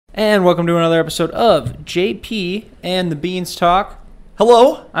And welcome to another episode of JP and the Beans Talk.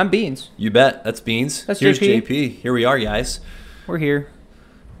 Hello. I'm Beans. You bet. That's Beans. That's Here's JP. JP. Here we are, guys. We're here.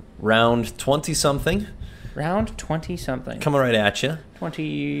 Round 20-something. Round 20-something. Coming right at you.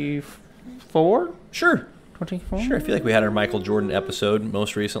 24? Sure. 24? Sure. I feel like we had our Michael Jordan episode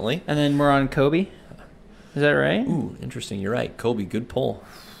most recently. And then we're on Kobe. Is that right? Ooh, interesting. You're right. Kobe, good pull.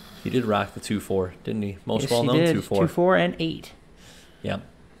 He did rock the 2-4, didn't he? Most Yes, well-known he did. 2-4. 2-4 and 8. Yeah.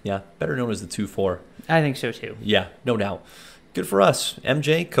 Yeah. Better known as the 2-4. I think so too. Yeah, no doubt. Good for us.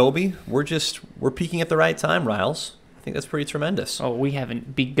 MJ, Kobe, we're peaking at the right time, Riles. I think that's pretty tremendous. Oh, we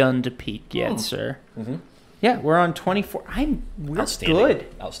haven't begun to peak yet, sir. Mm-hmm. Yeah, we're on 24. We're Outstanding. good.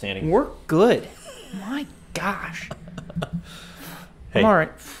 Outstanding. We're good. My gosh. Hey, I'm all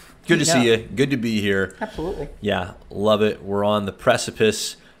right. good to see Yeah. you. Good to be here. Absolutely. Yeah, love it. We're on the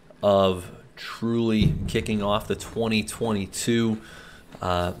precipice of truly kicking off the 2022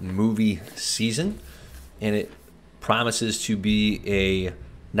 movie season, and it promises to be a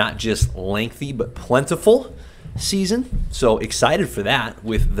not just lengthy but plentiful season. So excited for that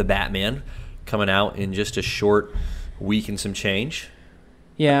with The Batman coming out in just a short week and some change.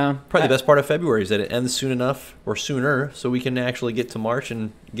 Yeah. Probably the best part of February is that it ends soon enough or sooner so we can actually get to March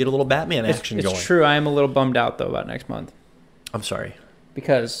and get a little Batman action going. It's true. I am a little bummed out, though, about next month. I'm sorry.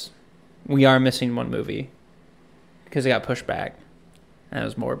 Because we are missing one movie. Because it got pushed back. And it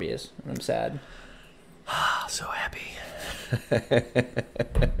was Morbius. And I'm sad. So happy.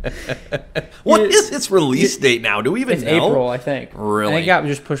 What is its release date now? Do we even It's know? April, I think. Really? I think it got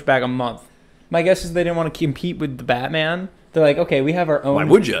just pushed back a month. My guess is they didn't want to compete with the Batman. They're like, okay, we have our own. Why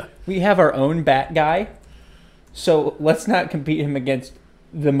would you? We have our own Bat guy. So let's not compete him against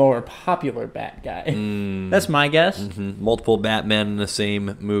the more popular Bat guy. That's my guess. Mm-hmm. Multiple Batmen in the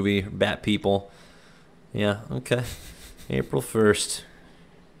same movie, Bat people. Yeah, okay. April 1st.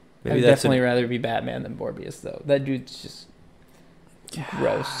 I'd definitely rather be Batman than Morbius, though. That dude's just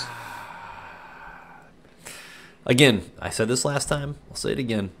gross. Again, I said this last time. I'll say it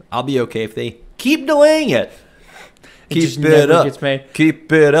again. I'll be okay if they keep delaying it. Keep just it never up. gets made.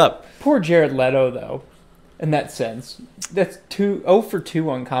 Keep it up. Poor Jared Leto, though, in that sense. That's 0 for 2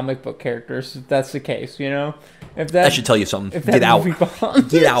 on comic book characters, if that's the case, you know? If That should tell you something. if Get that out. movie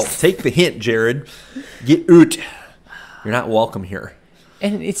bombs- Get out. Take the hint, Jared. Get out. You're not welcome here.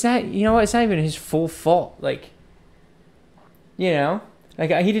 And it's not, you know what? It's not even his full fault. Like, you know?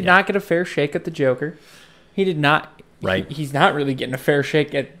 Like, he did not get a fair shake at the Joker. He did not. Right. He's not really getting a fair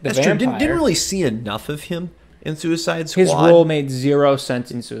shake at the That's vampire. true. Didn't really see enough of him in Suicide Squad. His role made 0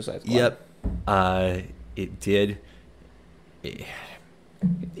 sense in Suicide Squad. Yep. It did.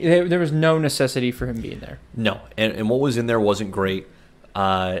 There was no necessity for him being there. No. And what was in there wasn't great.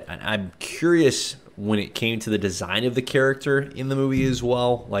 And I'm curious when it came to the design of the character in the movie as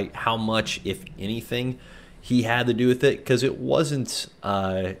well, like how much, if anything, he had to do with it, because it wasn't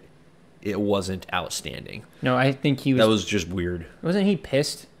outstanding. No, I think he was. That was just weird. Wasn't he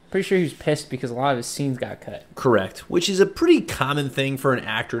pissed? Pretty sure he was pissed because a lot of his scenes got cut. Correct, which is a pretty common thing for an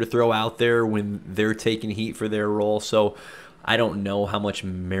actor to throw out there when they're taking heat for their role. So I don't know how much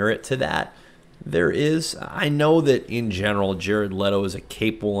merit to that there is. I know that in general, Jared Leto is a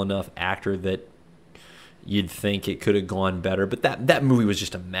capable enough actor that you'd think it could have gone better, but that movie was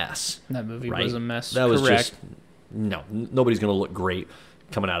just a mess. That movie right? was a mess. That was Correct. just nobody's going to look great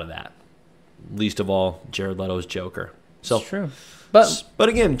coming out of that. Least of all, Jared Leto's Joker. So It's true. But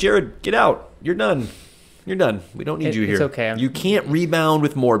again, Jared, get out. You're done. You're done. We don't need you here. it's okay. You can't rebound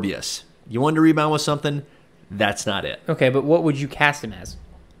with Morbius. You wanted to rebound with something, that's not it. okay, but what would you cast him as?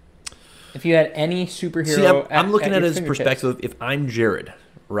 If you had any superhero, See, I'm looking at your his fingertips. perspective. If I'm Jared,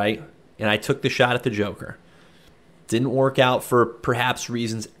 right, and I took the shot at the Joker, didn't work out for perhaps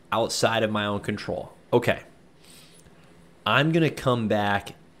reasons outside of my own control. Okay. I'm going to come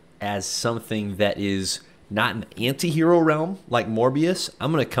back as something that is not an anti-hero realm like Morbius.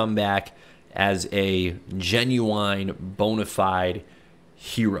 I'm going to come back as a genuine, bona fide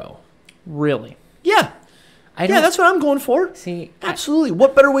hero. Really? Yeah. I don't, Yeah, that's what I'm going for. see. Absolutely.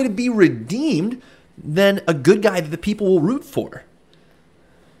 What better way to be redeemed than a good guy that the people will root for?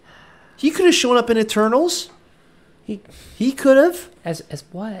 He could have shown up in Eternals. He could have. As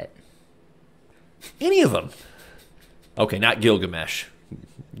what? Any of them. Okay, not Gilgamesh.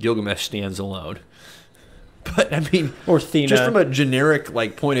 Gilgamesh stands alone. But, I mean, Or Thena. just from a generic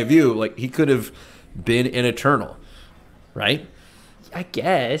point of view, he could have been an Eternal, right? I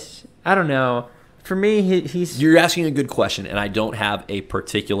guess. I don't know. For me, he's. You're asking a good question, and I don't have a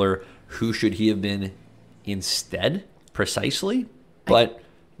particular who should he have been instead, precisely, but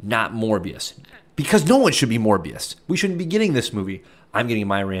not Morbius. Because no one should be Morbius. We shouldn't be getting this movie. I'm getting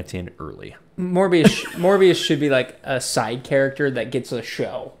my rant in early. Morbius should be like a side character that gets a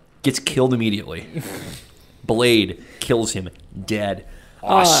show. Gets killed immediately. Blade kills him dead.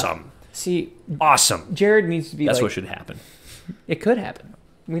 Awesome. See, awesome. Jared needs to be That's like, what should happen. It could happen.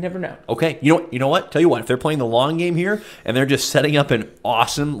 We never know. Okay, you know what? Tell you what, if they're playing the long game here and they're just setting up an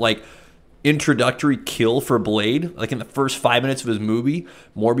awesome like introductory kill for Blade, like in the first 5 minutes of his movie,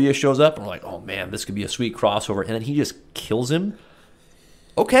 Morbius shows up and we're like, oh man, this could be a sweet crossover, and then he just kills him.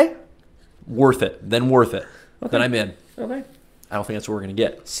 Okay, worth it. Then worth it. Okay. Then I'm in. Okay. I don't think that's what we're gonna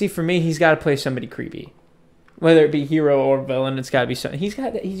get. See, for me, he's got to play somebody creepy, whether it be hero or villain. It's got to be something. He's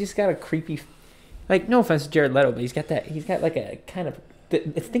just got a creepy. Like, no offense to Jared Leto, but he's got like a kind of. I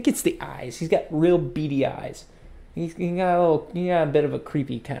think it's the eyes. He's got real beady eyes. He got a bit of a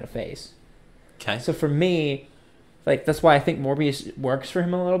creepy kind of face. Okay. So for me, like, that's why I think Morbius works for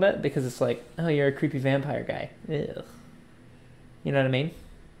him a little bit, because it's like, oh, you're a creepy vampire guy. Ugh. You know what I mean?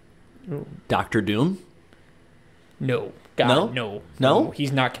 Doctor Doom? No. God, no.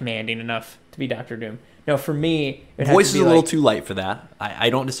 He's not commanding enough to be Doctor Doom. No, for me, voice is a little too light for that. I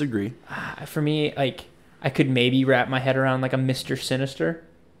don't disagree. For me, like, I could maybe wrap my head around like a Mr. Sinister.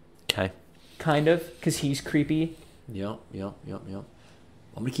 Okay. Kind of, because he's creepy. Yep. I'm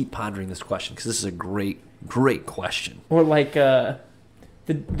going to keep pondering this question because this is a great question. Or like the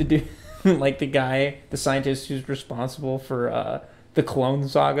dude, like the scientist who's responsible for the Clone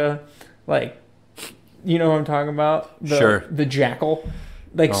Saga. Like, you know what I'm talking about? Sure. The Jackal.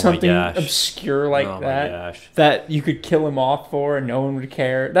 Like something obscure like that you could kill him off for and no one would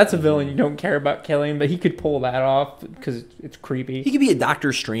care. That's a villain you don't care about killing, but he could pull that off because it's creepy. He could be a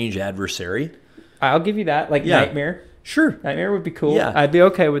Doctor Strange adversary. I'll give you that. Like Nightmare. Sure. Nightmare would be cool. Yeah. I'd be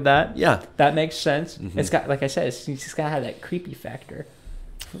okay with that. Yeah. That makes sense. Mm-hmm. It's got, like I said, he's just got to have that creepy factor.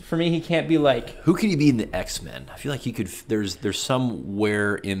 For me, he can't be like... Who could he be in the X-Men? I feel like he could... There's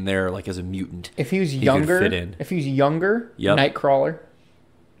somewhere in there, like as a mutant. If he was younger... Could fit in. If he was younger, Nightcrawler.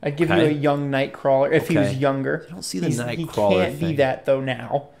 I'd give you a young Nightcrawler if he was younger. I don't see the Nightcrawler He can't be that, though,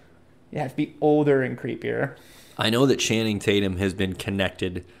 now. You have to be older and creepier. I know that Channing Tatum has been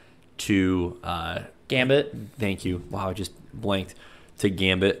connected to... Gambit. Thank you. Wow, I just blanked. To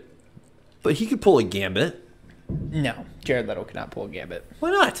Gambit. But he could pull a Gambit. No, Jared Leto cannot pull a Gambit.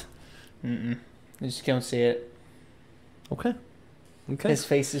 Why not? I just don't see it. Okay. His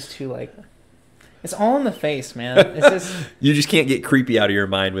face is too, like... It's all in the face, man. It's just... You just can't get creepy out of your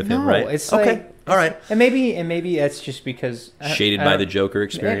mind with him, right? It's okay. Like, all right. And maybe that's just because... Shaded by the Joker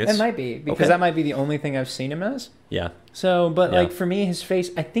experience? It might be, because that might be the only thing I've seen him as. Yeah. So, but like for me, his face,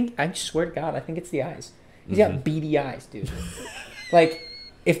 I swear to God, I think it's the eyes. He's got beady eyes, dude. Like...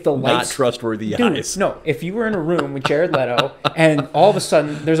 If the lights... Not trustworthy eyes. No, if you were in a room with Jared Leto and all of a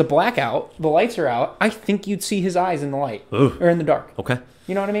sudden there's a blackout, the lights are out, I think you'd see his eyes in the light. Ooh. Or in the dark. Okay.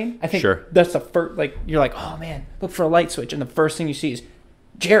 You know what I mean? I think sure. That's the first, like, you're like, oh man, look for a light switch. And the first thing you see is,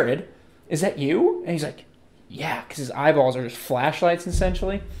 Jared, is that you? And he's like, yeah, because his eyeballs are just flashlights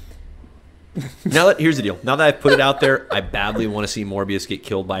essentially. Here's the deal. Now that I've put it out there, I badly want to see Morbius get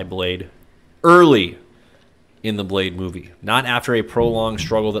killed by Blade early in the Blade movie. Not after a prolonged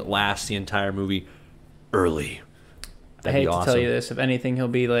struggle that lasts the entire movie. Early. I hate to tell you this. If anything, he'll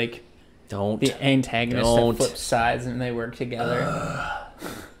be like the antagonist that flips sides and they work together.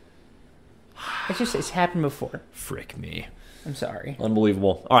 It's happened before. Frick me. I'm sorry.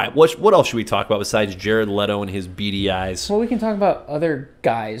 Unbelievable. All right, what else should we talk about besides Jared Leto and his beady eyes? Well, we can talk about other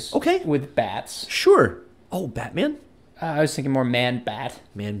guys with bats. Sure. Oh, Batman? I was thinking more Man-Bat.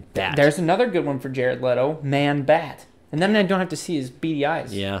 Man-Bat. There's another good one for Jared Leto, Man-Bat. And then I don't have to see his beady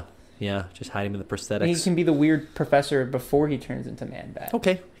eyes. Yeah, just hide him in the prosthetics. He can be the weird professor before he turns into Man-Bat.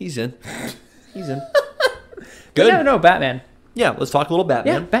 Okay, he's in. Good. No, Batman. Yeah, let's talk a little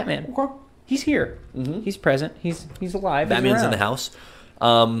Batman. Yeah, Batman. Okay. He's here. Mm-hmm. He's present. He's alive. Batman's in the house.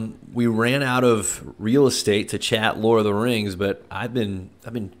 We ran out of real estate to chat Lord of the Rings, but I've been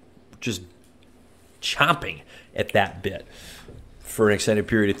just chomping at that bit for an extended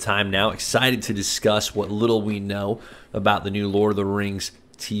period of time now. Excited to discuss what little we know about the new Lord of the Rings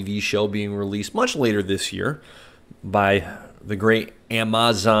TV show being released much later this year by the great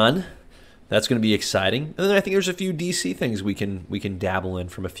Amazon. That's going to be exciting. And then I think there's a few DC things we can dabble in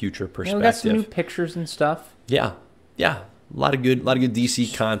from a future perspective. We got some new pictures and stuff. Yeah. A lot of good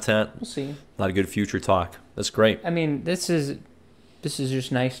DC content. We'll see. A lot of good future talk. That's great. I mean, this is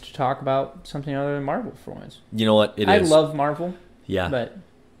just nice to talk about something other than Marvel for once. You know what? I love Marvel. Yeah. But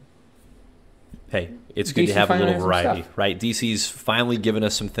hey, it's good to have a little variety, right? DC's finally given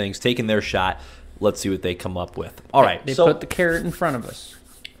us some things, taking their shot. Let's see what they come up with. All right. They put the carrot in front of us.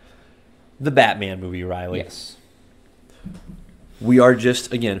 The Batman movie, Riley. Yes. we are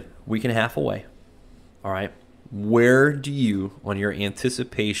just, again, week and a half away. All right. Where do you, on your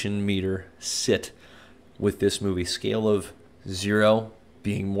anticipation meter, sit with this movie? Scale of 0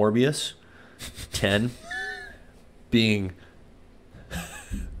 being Morbius, 10 being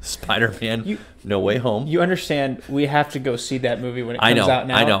Spider-Man No Way Home. You understand we have to go see that movie when it comes out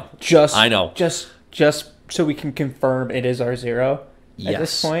now. I know. Just so we can confirm it is our 0 at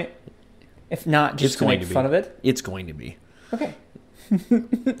this point. If not, just to make fun of it. It's going to be. Okay.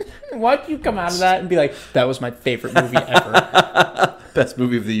 Why'd you come out of that and be like, that was my favorite movie ever? Best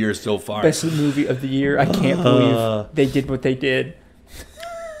movie of the year so far. Best movie of the year. I can't believe they did what they did.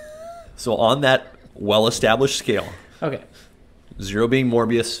 So on that well-established scale, okay, 0 being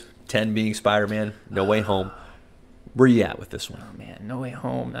Morbius, 10 being Spider-Man, No Way Home, where you at with this one? Oh man, No Way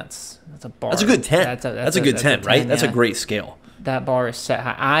Home. That's a bar. That's a good 10. That's a good 10, right? That's a great scale. That bar is set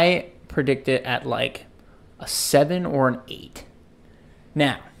high. I predict it at like a 7 or an 8.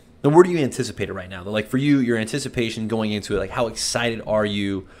 Now, where do you anticipate it right now? Like for you, your anticipation going into it, like how excited are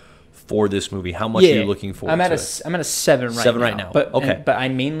you for this movie? How much are you looking forward to it? I'm at a 7 right now. 7 right now. But, okay. But I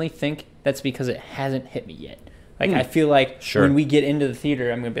mainly think that's because it hasn't hit me yet. Like I feel like when we get into the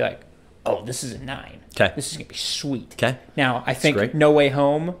theater, I'm going to be like, oh, this is a 9. Okay. This is going to be sweet. Okay. Now, I think No Way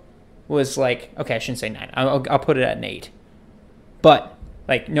Home was like, okay, I shouldn't say 9. I'll put it at an 8. But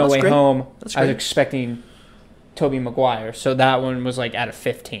like No Way Home, I was expecting Tobey Maguire, so that one was like at a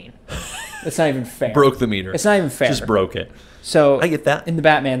 15. It's not even fair. Broke the meter. It's not even fair. Just broke it. So I get that. In the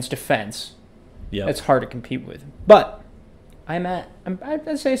Batman's defense, yeah, it's hard to compete with. But I'd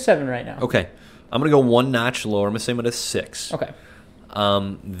say 7 right now. Okay, I'm gonna go one notch lower. I'm gonna say I'm at a 6. Okay.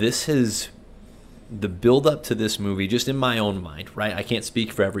 This is the build up to this movie, just in my own mind, right? I can't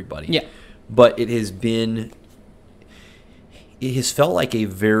speak for everybody. Yeah. But it has felt like a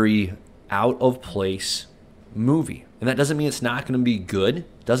very out of place movie. And that doesn't mean it's not going to be good.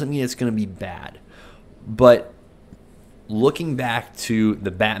 Doesn't mean it's going to be bad. But looking back to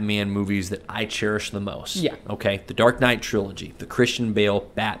the Batman movies that I cherish the most. Yeah. Okay. The Dark Knight trilogy, the Christian Bale,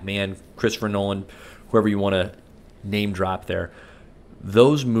 Batman, Christopher Nolan, whoever you want to name drop there.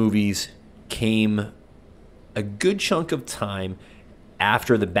 Those movies came a good chunk of time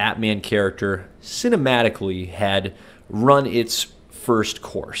after the Batman character cinematically had run its first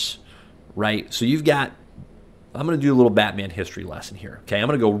course, right? So you've got, I'm going to do a little Batman history lesson here, okay? I'm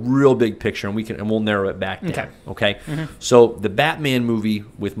going to go real big picture, and we'll narrow it back down, okay? Mm-hmm. So the Batman movie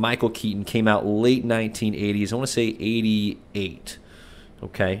with Michael Keaton came out late 1980s. I want to say 88,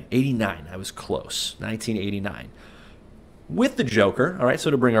 okay? 89, I was close, 1989. With the Joker, all right,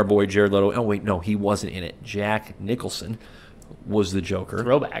 so to bring our boy Jared Leto, oh wait, no, he wasn't in it. Jack Nicholson was the Joker.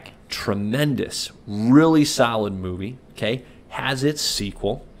 Throwback. Tremendous, really solid movie, okay? Has its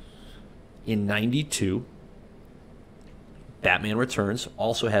sequel in 92. Batman Returns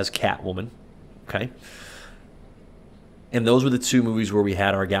also has Catwoman, okay? And those were the 2 movies where we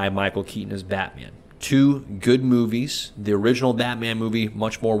had our guy Michael Keaton as Batman. 2 good movies. The original Batman movie,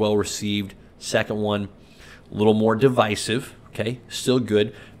 much more well-received. Second one, a little more divisive, okay? Still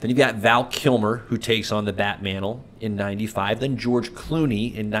good. Then you've got Val Kilmer, who takes on the Batmantle in 95. Then George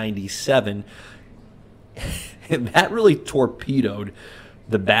Clooney in 97. And that really torpedoed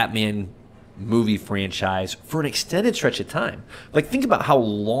the Batman movie franchise for an extended stretch of time. Like, think about how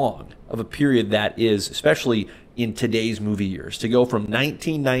long of a period that is, especially in today's movie years, to go from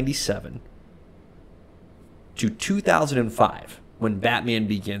 1997 to 2005 when Batman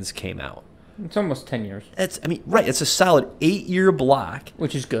Begins came out. It's almost 10 years. It's a solid 8-year block.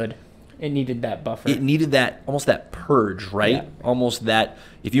 Which is good. It needed that buffer. It needed that, almost that purge, right? Yeah. Almost that,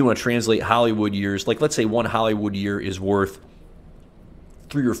 if you want to translate Hollywood years, like let's say one Hollywood year is worth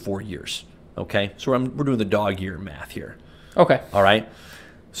 3 or 4 years, okay? So we're doing the dog year math here. Okay. All right?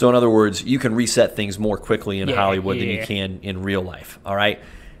 So in other words, you can reset things more quickly in Hollywood than you can in real life, all right?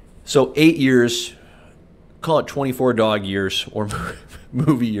 So 8 years, call it 24 dog years or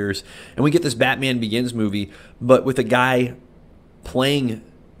movie years, and we get this Batman Begins movie, but with a guy playing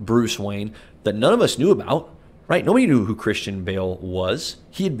Bruce Wayne that none of us knew about, right? Nobody knew who Christian Bale was.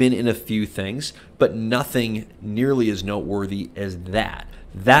 He had been in a few things, but nothing nearly as noteworthy as that.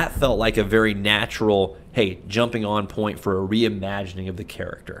 That felt like a very natural, hey, jumping on point for a reimagining of the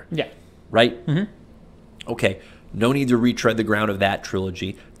character. Yeah. Right? Mm-hmm. Okay, no need to retread the ground of that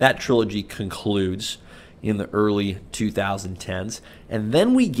trilogy. That trilogy concludes in the early 2010s. And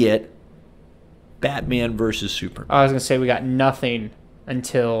then we get Batman versus Superman. I was going to say we got nothing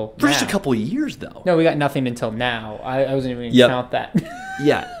until for just a couple of years, though. No, we got nothing until now. I wasn't even going to count that.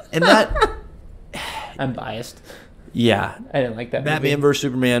 Yeah, and that... I'm biased. Yeah. I didn't like that Batman movie. versus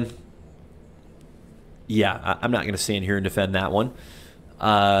Superman. Yeah, I'm not going to stand here and defend that one.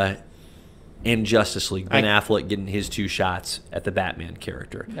 And Justice League, Ben Affleck getting his 2 shots at the Batman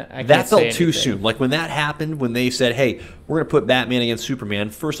character. That felt too soon. Like when that happened, when they said, hey, we're going to put Batman against Superman,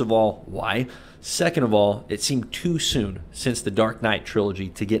 first of all, why? Second of all, it seemed too soon since the Dark Knight trilogy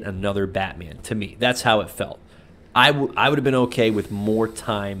to get another Batman, to me. That's how it felt. I would have been okay with more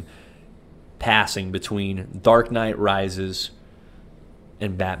time passing between Dark Knight Rises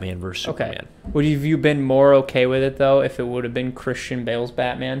and Batman vs. Superman. Would you have been more okay with it, though, if it would have been Christian Bale's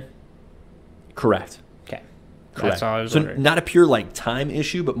Batman? Correct. Okay. Correct. That's all I was so wondering. not a pure like time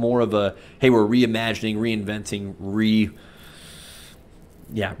issue, but more of a, hey, we're reimagining, reinventing,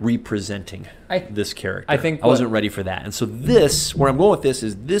 representing this character. I wasn't ready for that. And so where I'm going with this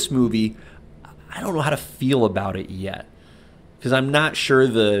is this movie, I don't know how to feel about it yet. Because I'm not sure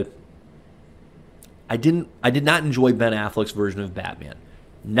I did not enjoy Ben Affleck's version of Batman.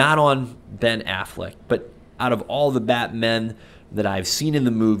 Not on Ben Affleck, but out of all the Batmen that I've seen in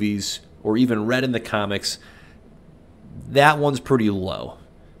the movies or even read in the comics, that one's pretty low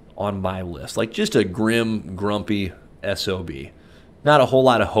on my list. Like just a grim, grumpy SOB. Not a whole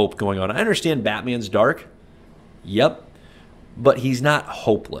lot of hope going on. I understand Batman's dark. Yep. But he's not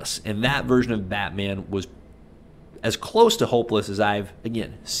hopeless. And that version of Batman was as close to hopeless as I've,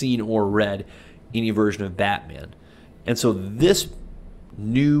 again, seen or read any version of Batman. And so this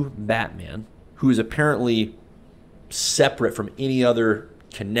new Batman, who is apparently separate from any other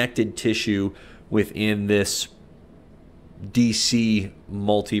connected tissue within this DC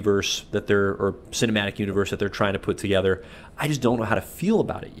multiverse or cinematic universe that they're trying to put together, I just don't know how to feel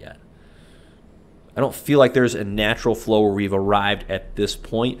about it yet. I don't feel like there's a natural flow where we've arrived at this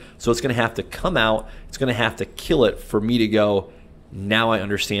point. So it's going to have to come out. It's going to have to kill it for me to go, now I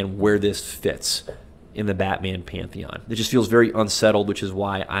understand where this fits in the Batman pantheon. It just feels very unsettled, which is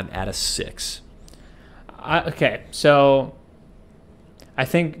why I'm at a 6. Okay, so I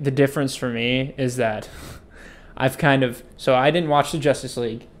think the difference for me is that so I didn't watch the Justice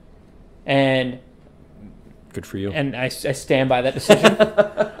League, and good for you. And I stand by that decision.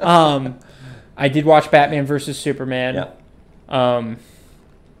 I did watch Batman versus Superman. Yeah.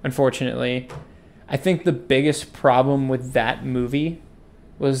 Unfortunately, I think the biggest problem with that movie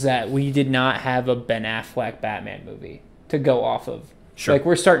was that we did not have a Ben Affleck Batman movie to go off of. Sure. Like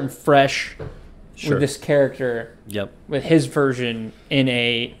we're starting fresh with this character. Yep. With his version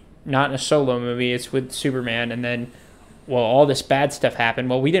not in a solo movie, it's with Superman, and then, well, all this bad stuff happened.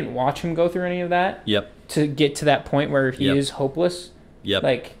 Well, we didn't watch him go through any of that. Yep. To get to that point where he is hopeless. Yep.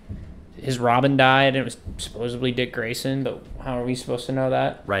 Like, his Robin died, and it was supposedly Dick Grayson, but how are we supposed to know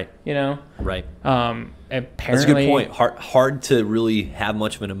that? Right. You know? Right. Apparently, that's a good point. Hard to really have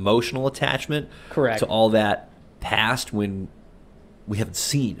much of an emotional attachment to all that past when we haven't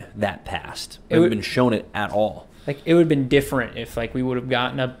seen that past. We haven't been shown it at all. Like, it would have been different if, like, we would have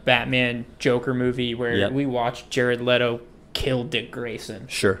gotten a Batman Joker movie where we watched Jared Leto kill Dick Grayson.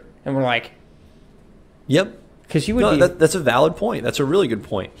 Sure. And we're like... Yep. Because he would that's a valid point. That's a really good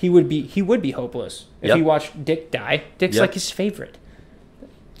point. He would be hopeless if he watched Dick die. Dick's like his favorite.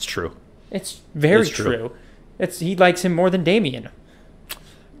 It's true. It's very true. He likes him more than Damien.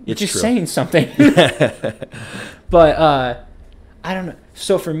 It's just true. Saying something. But I don't know.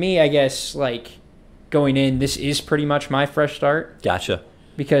 So for me, I guess, like, going in, this is pretty much my fresh start. Gotcha.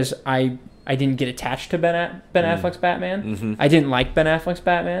 Because I didn't get attached to Ben Affleck's Batman. Mm-hmm. I didn't like Ben Affleck's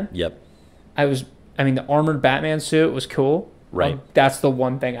Batman. Yep. The armored Batman suit was cool. Right. That's the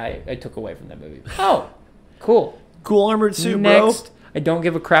one thing I took away from that movie. Oh, cool. Cool armored suit, Next, bro. I don't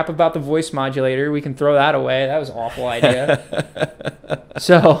give a crap about the voice modulator. We can throw that away. That was an awful idea.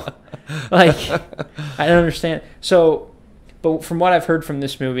 So, like, I don't understand. So, but from what I've heard from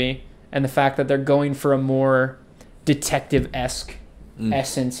this movie and the fact that they're going for a more detective-esque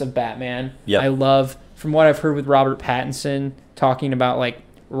essence of Batman, I love, from what I've heard with Robert Pattinson talking about, like,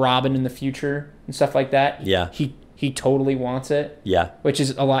 Robin in the future and stuff like that. Yeah. He totally wants it. Yeah. Which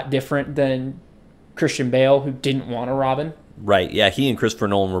is a lot different than Christian Bale, who didn't want a Robin. Right. Yeah. He and Christopher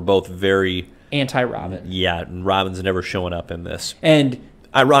Nolan were both very anti-Robin. Yeah. And Robin's never showing up in this. And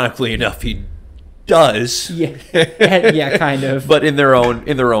ironically enough, he does. Yeah. Yeah, kind of. But in their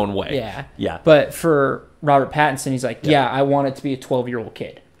own way. Yeah. Yeah. But for Robert Pattinson, he's like, I want it to be a 12-year-old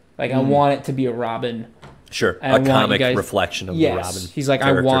kid. Like, I want it to be a Robin. Sure. A comic reflection of the Robin. He's like,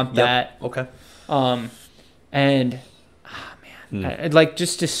 character. I want that. Okay. And I'd like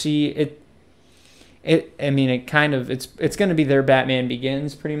just to see it. It kind of it's going to be their Batman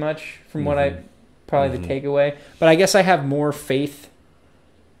Begins pretty much from what I probably the takeaway. But I guess I have more faith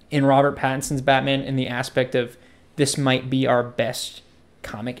in Robert Pattinson's Batman in the aspect of this might be our best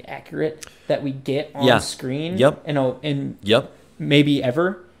comic accurate that we get on Yeah. screen. Yep. And Yep. maybe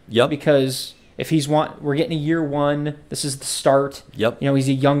ever. Yep. Because if we're getting a year one. This is the start. Yep. You know, he's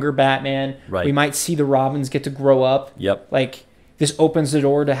a younger Batman. Right. We might see the Robins get to grow up. Yep. Like, this opens the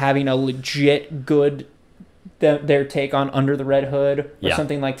door to having a legit good their take on Under the Red Hood or Yeah.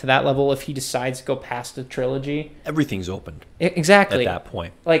 something like to that level if he decides to go past the trilogy. Everything's opened Exactly. at that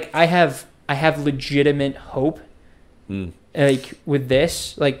point. Like, I have legitimate hope like with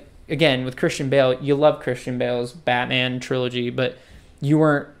this. Like, again, with Christian Bale, you love Christian Bale's Batman trilogy, but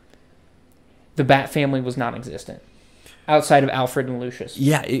the Bat family was non-existent outside of Alfred and Lucius.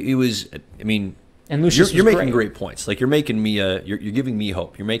 Yeah, it was. I mean, And Lucius you're was making great points. Like, you're making me you're giving me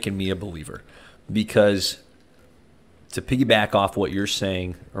hope. You're making me a believer, because to piggyback off what you're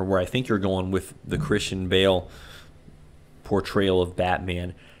saying, or where I think you're going with the Christian Bale portrayal of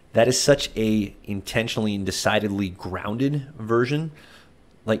Batman, that is such a intentionally and decidedly grounded version.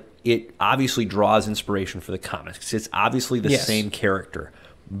 Like, it obviously draws inspiration for the comics. It's obviously the Yes. same character,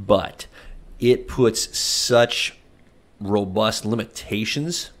 but it puts such robust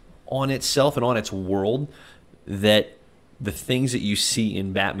limitations on itself and on its world that the things that you see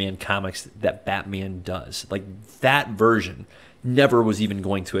in Batman comics that Batman does, like that version, never was even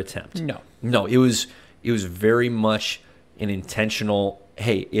going to attempt. No, it was very much an intentional,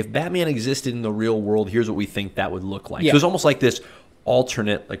 hey, if Batman existed in the real world, here's what we think that would look like. Yeah. So it was almost like this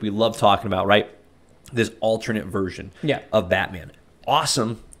alternate, like we love talking about, right? This alternate version of Batman.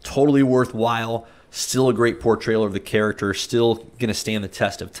 Awesome, totally worthwhile, still a great portrayal of the character, still going to stand the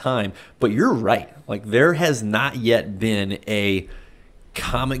test of time. But you're right. Like, there has not yet been a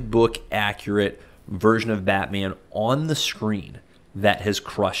comic book accurate version of Batman on the screen that has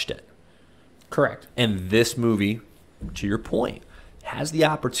crushed it. Correct. And this movie, to your point, has the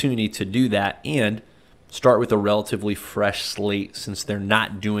opportunity to do that and start with a relatively fresh slate, since they're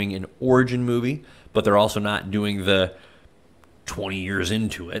not doing an origin movie, but they're also not doing the 20 years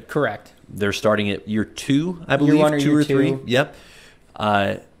into it. Correct. They're starting at year 2, I believe, Year 1 or 2 year or 3. 2. Yep.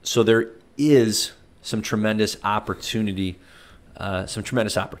 So there is some tremendous opportunity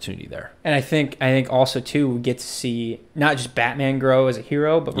there. And I think also too, we get to see not just Batman grow as a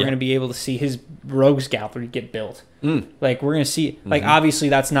hero, but we're going to be able to see his rogues gallery get built. Like, we're going to see, like, obviously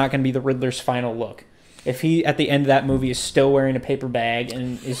that's not going to be the Riddler's final look. If he at the end of that movie is still wearing a paper bag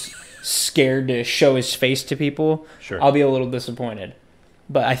and is scared to show his face to people, Sure. I'll be a little disappointed.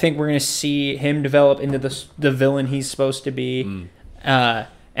 But I think we're going to see him develop into the villain he's supposed to be,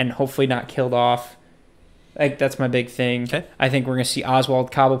 and hopefully not killed off. Like, that's my big thing. Okay. I think we're going to see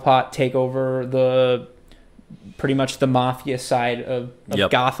Oswald Cobblepot take over pretty much the mafia side of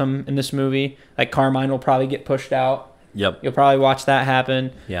Gotham in this movie. Like, Carmine will probably get pushed out. Yep. You'll probably watch that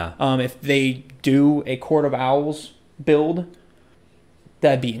happen. Yeah. If they do a Court of Owls build,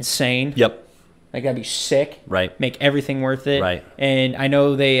 that'd be insane. Yep. Like, that'd be sick. Right. Make everything worth it. Right. And I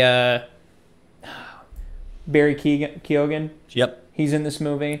know they Barry Keoghan, Yep. he's in this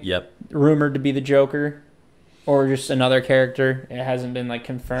movie. Yep. Rumored to be the Joker, or just another character. It hasn't been like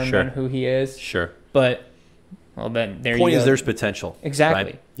confirmed Sure. on who he is. Sure. But well, then there Point you is, go. there's potential. Exactly.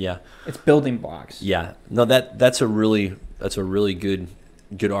 Right? Yeah. It's building blocks. Yeah. No, that's a really good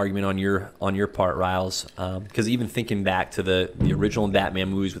argument on your part, Riles. Because even thinking back to the original Batman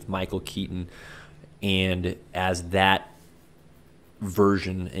movies with Michael Keaton, and as that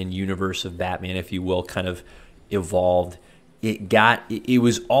version and universe of Batman, if you will, kind of evolved, it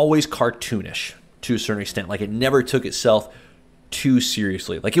was always cartoonish to a certain extent. Like, it never took itself too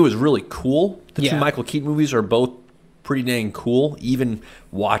seriously. Like, it was really cool. The two Michael Keaton movies are both pretty dang cool, even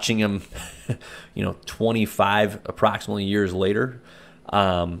watching them 25 approximately years later.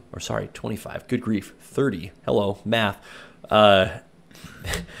 25, good grief, 30, hello, math.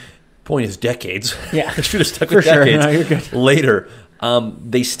 Point is, decades. Yeah. I should have stuck For with sure. decades No, you're good. later.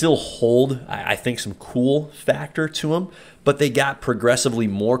 They still hold, I think, some cool factor to them, but they got progressively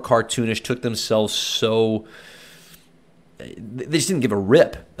more cartoonish, took themselves so... They just didn't give a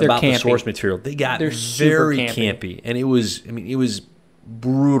rip about the source material. They're very campy. And it was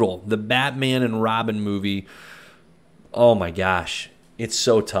brutal. The Batman and Robin movie, oh my gosh, it's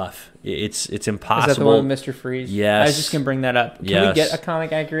so tough. It's impossible. Is that the one with Mr. Freeze? Yes. I was just going to bring that up. Can we get a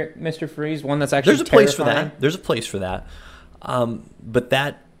comic accurate Mr. Freeze? One that's actually There's a place for terrifying? that. There's a place for that. But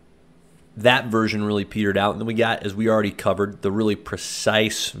that version really petered out. And then we got, as we already covered, the really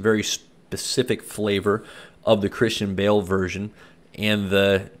precise, very specific flavor of the Christian Bale version, and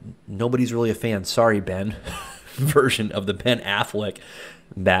the nobody's really a fan, sorry Ben, version of the Ben Affleck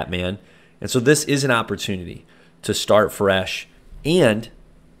Batman. And so this is an opportunity to start fresh and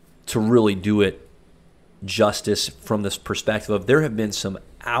to really do it justice from this perspective of there have been some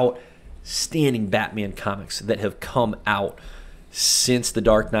outstanding Batman comics that have come out since the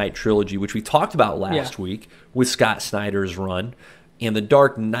Dark Knight trilogy, which we talked about last week with Scott Snyder's run. And the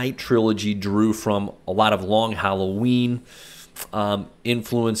Dark Knight trilogy drew from a lot of Long Halloween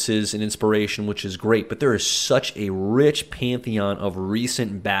influences and inspiration, which is great. But there is such a rich pantheon of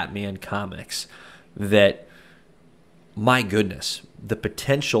recent Batman comics that, my goodness, the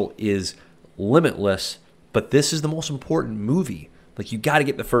potential is limitless. But this is the most important movie. Like, you got to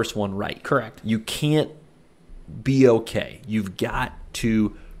get the first one right. Correct. You can't be okay. You've got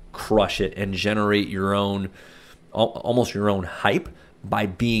to crush it and generate your own, almost your own hype by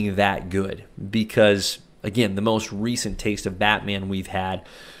being that good. Because, again, the most recent taste of Batman we've had.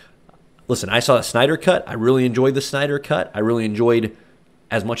 Listen, I saw the Snyder Cut. I really enjoyed the Snyder Cut. I really enjoyed,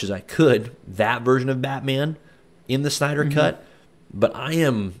 as much as I could, that version of Batman in the Snyder Cut. But I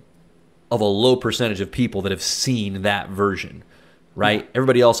am of a low percentage of people that have seen that version, right?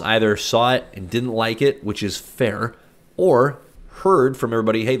 Everybody else either saw it and didn't like it, which is fair, or heard from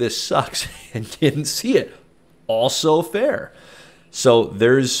everybody, hey, this sucks, and didn't see it. Also fair. So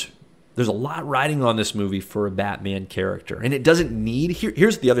there's a lot riding on this movie for a Batman character. And it doesn't need,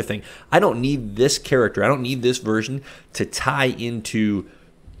 here's the other thing. I don't need this character, I don't need this version to tie into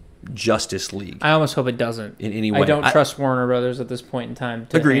Justice League. I almost hope it doesn't. In any way. I don't trust Warner Brothers at this point in time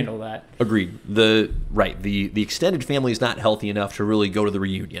to handle that. Agreed. The extended family is not healthy enough to really go to the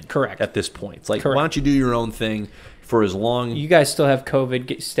reunion. Correct. At this point. It's like, why don't you do your own thing for as long... You guys still have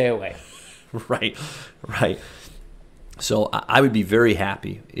COVID. Stay away. Right. So I would be very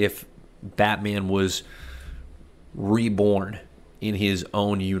happy if Batman was reborn in his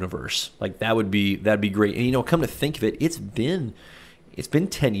own universe. Like, that'd be great. And, come to think of it, it's been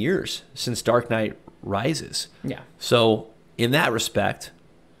 10 years since Dark Knight Rises. Yeah. So in that respect,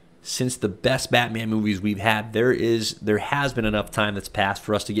 since the best Batman movies we've had, there has been enough time that's passed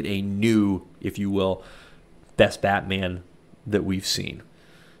for us to get a new, if you will, best Batman that we've seen.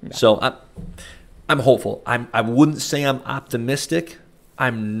 Yeah. So I'm hopeful. I wouldn't say I'm optimistic.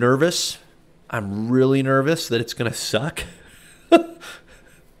 I'm nervous. I'm really nervous that it's going to suck.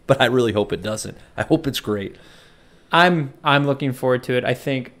 But I really hope it doesn't. I hope it's great. I'm looking forward to it. I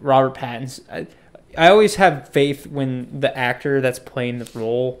think Robert Pattinson... I always have faith when the actor that's playing the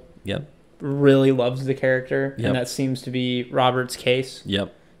role really loves the character, and that seems to be Robert's case.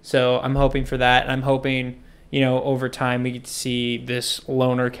 Yep. So I'm hoping for that, and I'm hoping, over time we get to see this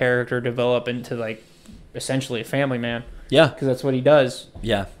loner character develop into, like, essentially a family man. Yeah. Because that's what he does.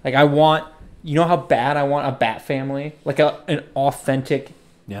 Yeah. Like, I want... You know how bad I want a Bat family? Like an authentic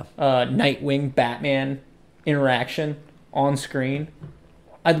Nightwing Batman interaction on screen.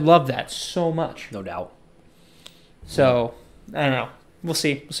 I'd love that so much. No doubt. So, I don't know. We'll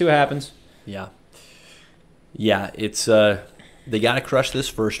see. We'll see what happens. Yeah. Yeah, it's they got to crush this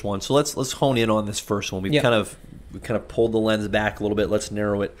first one. So let's hone in on this first one. We've kind of pulled the lens back a little bit. Let's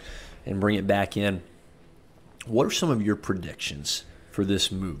narrow it and bring it back in. What are some of your predictions for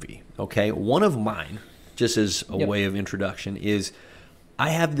this movie? Okay? One of mine, just as a way of introduction, is I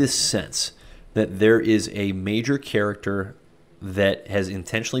have this sense that there is a major character that has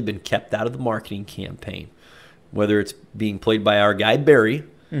intentionally been kept out of the marketing campaign, whether it's being played by our guy Barry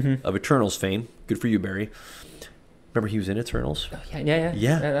of Eternals fame. Good for you, Barry. Remember he was in Eternals?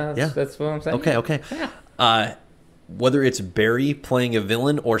 Yeah. That's what I'm saying. Okay. Yeah. Whether it's Barry playing a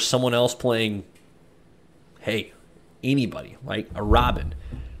villain or someone else playing, anybody, like a Robin.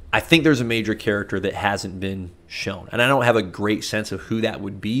 I think there's a major character that hasn't been shown. And I don't have a great sense of who that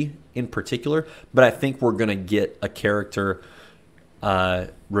would be in particular, but I think we're going to get a character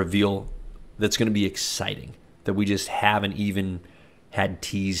reveal that's going to be exciting, that we just haven't even had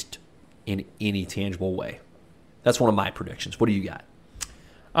teased in any tangible way. That's one of my predictions. What do you got?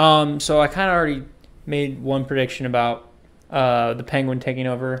 So I kind of already made one prediction about the Penguin taking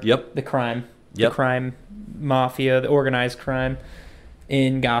over the crime. The crime mafia, the organized crime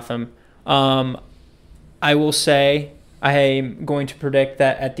in Gotham. I will say I am going to predict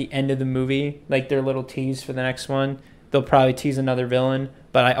that at the end of the movie, like their little tease for the next one, they'll probably tease another villain.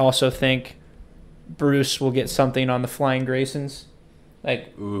 But I also think Bruce will get something on the Flying Graysons,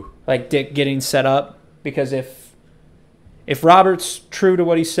 like Dick getting set up. Because if Robert's true to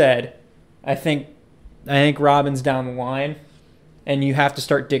what he said, I think Robin's down the line, and you have to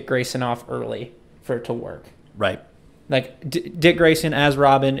start Dick Grayson off early for it to work. Right. Like Dick Grayson as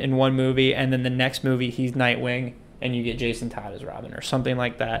Robin in one movie, and then the next movie he's Nightwing, and you get Jason Todd as Robin or something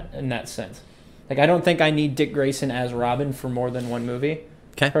like that in that sense. Like, I don't think I need Dick Grayson as Robin for more than one movie,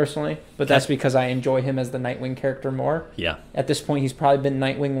 personally. But that's because I enjoy him as the Nightwing character more. Yeah. At this point, he's probably been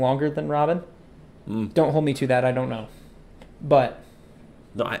Nightwing longer than Robin. Don't hold me to that. I don't know. But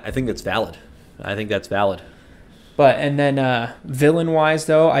No, I think that's valid. I think that's valid. and then villain-wise,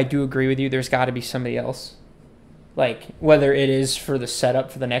 though, I do agree with you. There's got to be somebody else. Like, whether it is for the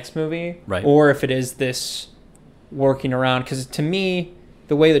setup for the next movie, Right. or if it is this working around. Because to me,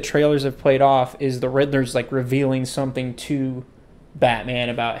 the way the trailers have played off is the Riddler's, like, revealing something to Batman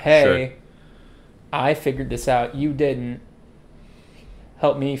about, hey, Sure. I figured this out. You didn't.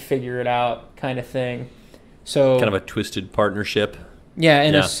 Help me figure it out kind of thing. So Kind of a twisted partnership. yeah,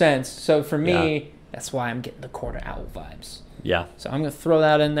 in Yeah. a sense. So for me, that's why I'm getting the Quarter Owl vibes. Yeah, So I'm going to throw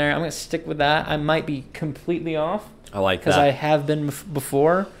that in there. I'm going to stick with that. I might be completely off I like because that. I have been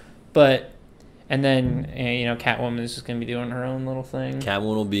before, but and then Catwoman is just going to be doing her own little thing.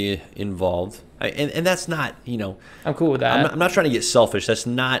 Catwoman will be involved. And that's not, I'm cool with that. I'm not trying to get selfish. That's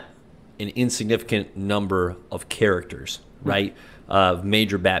not an insignificant number of characters, right?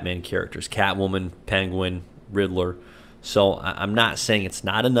 Major Batman characters. Catwoman, Penguin, Riddler. So I'm not saying it's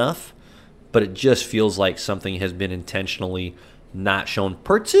not enough, but it just feels like something has been intentionally not shown,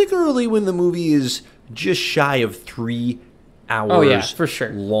 particularly when the movie is just shy of 3 hours Oh, yeah, for sure.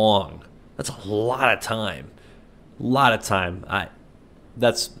 long. That's a lot of time.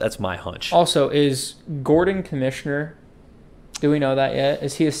 That's my hunch. Also, is Gordon commissioner? Do we know that yet?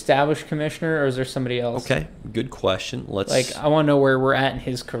 Is he established commissioner, or is there somebody else? Okay, good question. I want to know where we're at in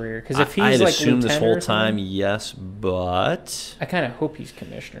his career, because if he's I'd like assumed this lieutenant whole or something, time, yes, but I kind of hope he's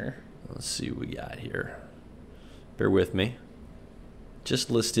commissioner. let's see what we got here. Bear with me.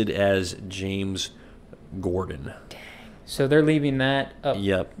 Just listed as James Gordon. So they're leaving that up,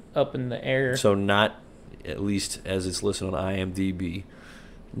 Yep. up in the air. So not, at least as it's listed on IMDb,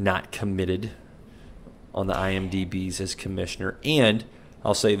 not committed on the IMDb's as commissioner. And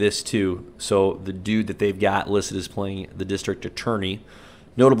I'll say this too. So the dude that they've got listed as playing the district attorney,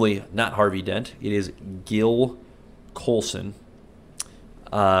 notably not Harvey Dent, it is Gil Colson.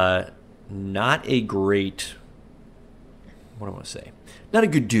 Not a great, what do I want to say? Not a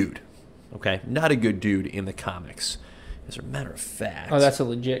good dude. Okay? Not a good dude in the comics. As a matter of fact. Oh, that's a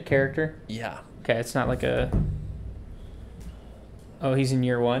legit character? Yeah. Okay, it's not like a... Oh, he's in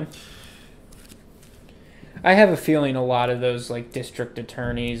year one? I have a feeling a lot of those like district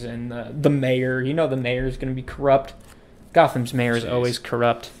attorneys and the mayor, the mayor is going to be corrupt. Gotham's mayor is Jeez. always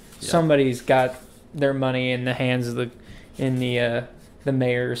corrupt. Yep. Somebody's got their money in the hands of the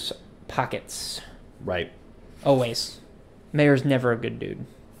mayor's pockets. Right. Always. Mayor's never a good dude.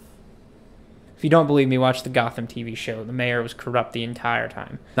 If you don't believe me, watch the Gotham TV show. The mayor was corrupt the entire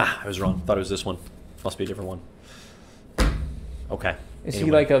time. I was wrong. Thought it was this one. Must be a different one. Okay. Is he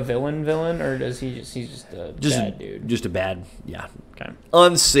Anyway. like a villain, or does he's just a bad dude? Just a bad, yeah. Okay.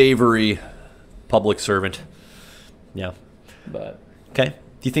 Unsavory public servant. Yeah. But Okay.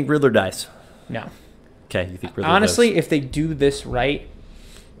 Do you think Riddler dies? no. Okay. You think Riddler Honestly, if they do this right,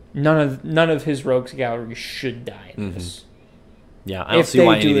 none of his rogues gallery should die in this. dies? Yeah. I don't if see they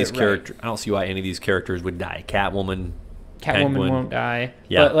why any do of these it right. characters. I don't see why any of these characters would die. Catwoman. Catwoman Penguin. won't die.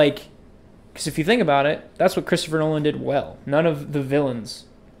 Yeah. But because if you think about it, that's what Christopher Nolan did well. None of the villains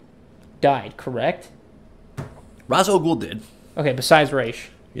died, correct? Ra's al Ghul did. Okay, besides Raish.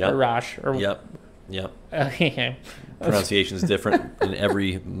 Yep. Or Rash. Or, Yep. Yep. Okay. Pronunciation's different in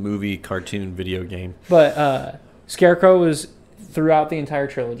every movie, cartoon, video game. But Scarecrow was throughout the entire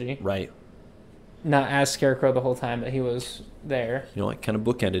trilogy. Right. Not as Scarecrow the whole time, but he was there. You know, like kind of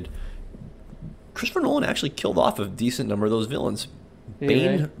bookended. Christopher Nolan actually killed off a decent number of those villains. Did he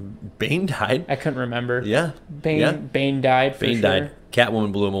really? Bane died. I couldn't remember. Yeah. Bane Yeah. Bane died for Bane sure. died.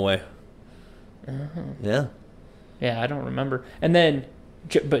 Catwoman blew him away. Yeah. Yeah, I don't remember. And then,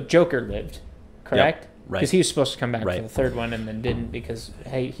 but Joker lived, correct? right. Because he was supposed to come back Right. for the third one and then didn't because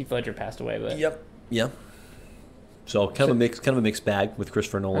Heath Ledger passed away. But Yep. Yep. So kind of a mixed bag with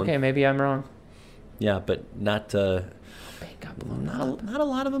Christopher Nolan. okay, maybe I'm wrong. Yeah, but not Bane got blown up. not a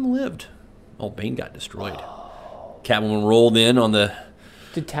lot of them lived. Oh, Bane got destroyed. Catwoman rolled in on the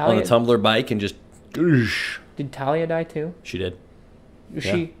Did on Talia the tumbler bike and just goosh. did Talia die too? She did. Was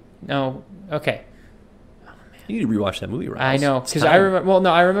Yeah. she? No. Okay. You need to rewatch that movie, right? I know because I remember. Well,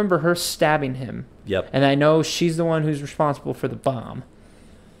 no, I remember her stabbing him, Yep. and I know she's the one who's responsible for the bomb.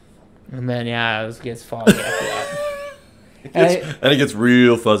 And then it gets foggy after that. And it gets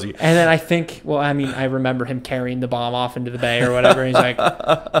real fuzzy. And then I think, I remember him carrying the bomb off into the bay or whatever. He's like,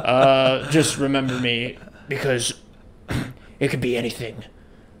 just remember me because it could be anything,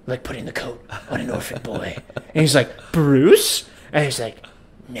 like putting the coat on an orphan boy. And he's like, Bruce? And he's like,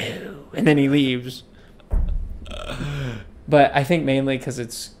 no. And then he leaves. But I think mainly because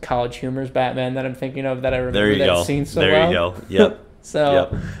it's College Humor's Batman that I'm thinking of that I remember There you that go. scene so there well. you go. Yep.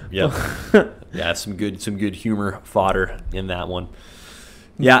 So, Yep. Yeah, some good humor fodder in that one.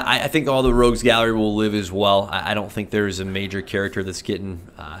 Yeah, I think all the Rogues Gallery will live as well. I don't think there's a major character that's getting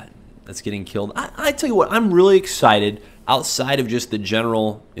killed. I tell you what, I'm really excited outside of just the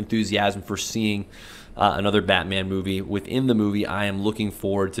general enthusiasm for seeing another Batman movie. Within the movie, I am looking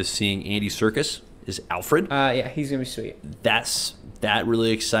forward to seeing Andy Serkis as Alfred. Yeah, he's gonna be sweet. That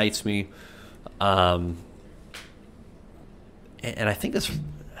really excites me, and I think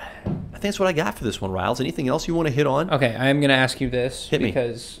that's what I got for this one, Riles. Anything else you want to hit on? Okay, I am going to ask you this Hit me.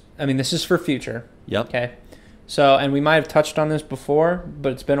 because, I mean, this is for future. Yep. Okay. So, and we might have touched on this before,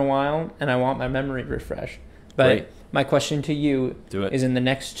 but it's been a while, and I want my memory refreshed. But Great. my question to you Do it. is in the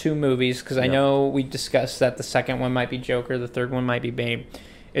next two movies, because I Yep. know we discussed that the second one might be Joker, the third one might be Bane.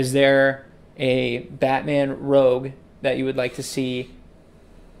 Is there a Batman rogue that you would like to see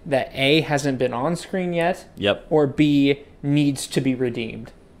that A, hasn't been on screen yet, Yep. or B, needs to be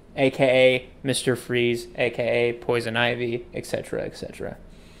redeemed? AKA Mr. Freeze, AKA Poison Ivy, etc., etc.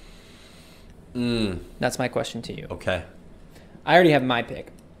 That's my question to you. Okay. I already have my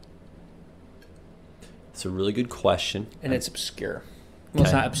pick, It's a really good question. and it's obscure. Well,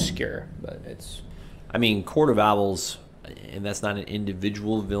 it's Okay. not obscure, but it's... I mean, Court of Owls, and that's not an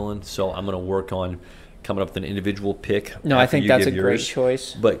individual villain, so I'm going to work on coming up with an individual pick. No, I after think you that's a give great yours.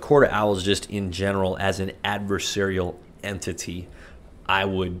 choice. But Court of Owls, just in general, as an adversarial entity, I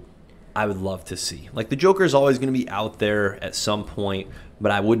would love to see. Like, the Joker is always going to be out there at some point,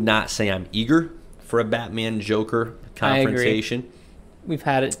 but I would not say I'm eager for a Batman Joker confrontation. We've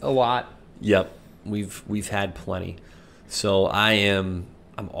had it a lot. Yep, we've had plenty. So I'm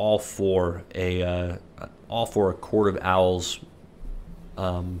all for a Court of Owls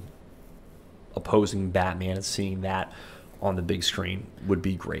opposing Batman, and seeing that on the big screen would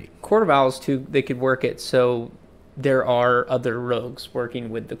be great. Court of Owls, too, they could work it so there are other rogues working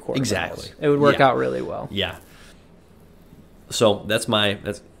with the Court Exactly. of Owls. It would work Yeah. out really well. Yeah. So that's I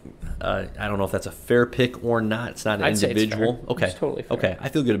don't know if that's a fair pick or not. It's not an I'd say it's individual. fair. Okay. It's totally fair. Okay. I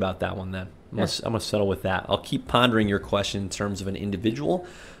feel good about that one then. I'm gonna settle with that. I'll keep pondering your question in terms of an individual,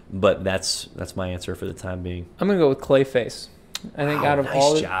 but that's my answer for the time being. I'm going to go with Clayface. I think Wow, out of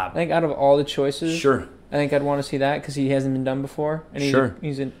nice job. I think out of all the choices, Sure. I think I'd want to see that because he hasn't been done before, and Sure.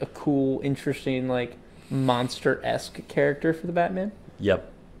 he's a cool, interesting, like monster-esque character for the Batman,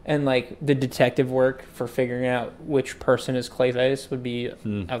 Yep. and like the detective work for figuring out which person is Clayface would be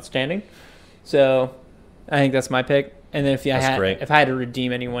outstanding. So, I think that's my pick. And then That's great. if I had to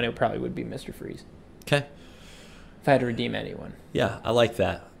redeem anyone, it probably would be Mr. Freeze. Okay. If I had to redeem anyone, Yeah, I like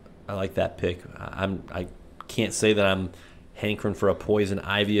that. I like that pick. I can't say that I'm hankering for a Poison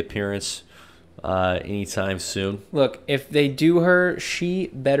Ivy appearance anytime soon. look, if they do her, she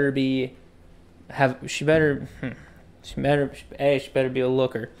better be she better be a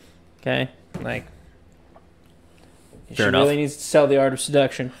looker, okay? Like, she Fair enough. really needs to sell the art of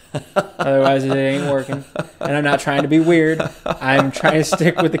seduction, otherwise it ain't working. And I'm not trying to be weird. I'm trying to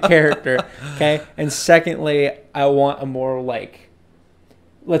stick with the character, okay? And secondly, I want a more like,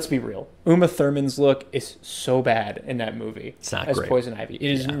 let's be real. Uma Thurman's look is so bad in that movie. It's not as great. Poison Ivy. It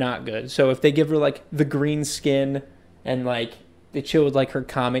is Yeah. not good. So if they give her like the green skin and like they chill with like her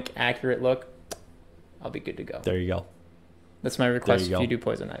comic accurate look, I'll be good to go. There you go. That's my request you if go. you do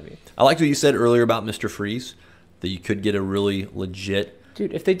Poison Ivy. I liked what you said earlier about Mr. Freeze, that you could get a really legit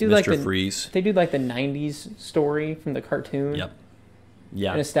Dude, if they do Mr. like the Freeze. if they do like the 90s story from the cartoon Yep.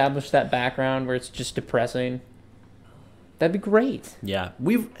 Yeah. and establish that background where it's just depressing, that'd be great. Yeah.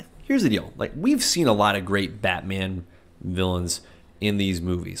 Here's the deal. Like, we've seen a lot of great Batman villains in these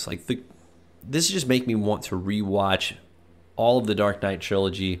movies. Like, this just make me want to rewatch all of the Dark Knight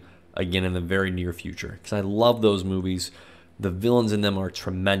trilogy again in the very near future, because I love those movies. The villains in them are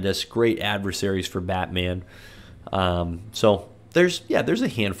tremendous, great adversaries for Batman. So there's a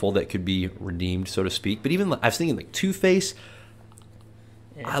handful that could be redeemed, so to speak. But even I was thinking like Two-Face.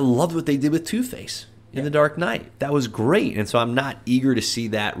 I loved what they did with Two-Face in The Dark Knight. That was great, and so I'm not eager to see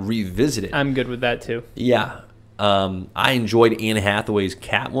that revisited. I'm good with that too. Yeah. I enjoyed Anne Hathaway's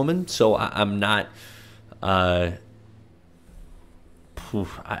Catwoman, so I'm not. I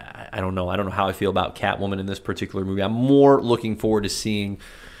don't know. I don't know how I feel about Catwoman in this particular movie. I'm more looking forward to seeing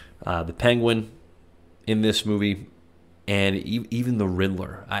the Penguin in this movie, and even the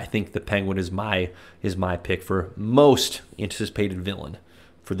Riddler. I think the Penguin is my pick for most anticipated villain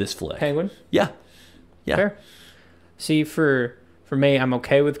for this flick. Penguin? Yeah. Yeah. Fair. See, for me, I'm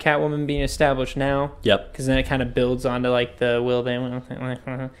okay with Catwoman being established now. Yep. Because then it kind of builds onto like the Will They Will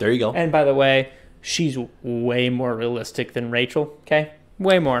thing. There you go. And by the way, she's way more realistic than Rachel. Okay,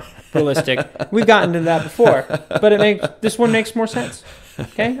 way more realistic. We've gotten to that before, but this one makes more sense.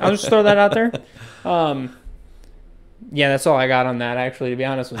 Okay, I'll just throw that out there. Yeah, that's all I got on that. Actually, to be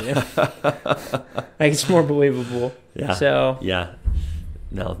honest with you, like it's more believable. Yeah. So yeah,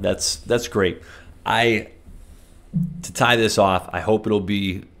 no, that's great. To tie this off, I hope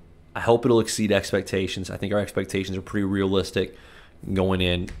it'll exceed expectations. I think our expectations are pretty realistic going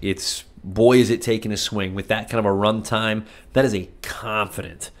in. Boy, is it taking a swing with that kind of a runtime. That is a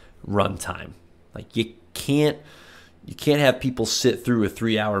confident runtime. Like you can't have people sit through a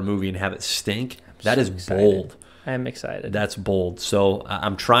 3-hour movie and have it stink. That is bold. I'm excited. That's bold. So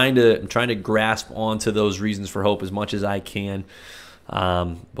I'm trying to grasp onto those reasons for hope as much as I can.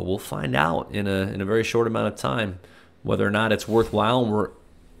 But we'll find out in a very short amount of time whether or not it's worthwhile and we're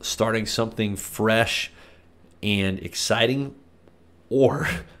starting something fresh and exciting, or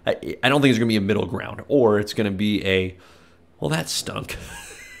I don't think it's going to be a middle ground, or it's going to be well, that stunk.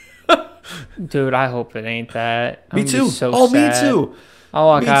 Dude, I hope it ain't that. Me too. So sad. Me too. I'll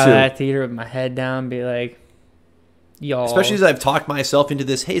walk Me out too. of that theater with my head down and be like, y'all. Especially as I've talked myself into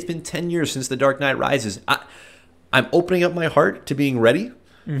this, hey, it's been 10 years since The Dark Knight Rises. I'm opening up my heart to being ready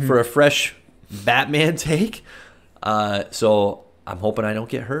for a fresh Batman take. So I'm hoping I don't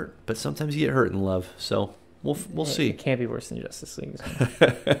get hurt, but sometimes you get hurt in love. So we'll see. It can't be worse than Justice League.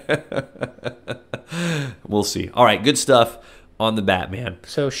 We'll see. All right, good stuff on the Batman.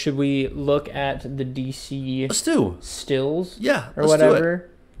 So should we look at the DC Let's do. stills? Yeah, Or let's do it. whatever?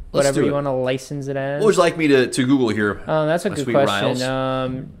 Let's Whatever do you it. want to license it as? What would you like me to Google here? That's a my good sweet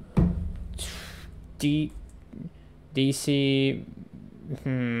question. Riles? DC,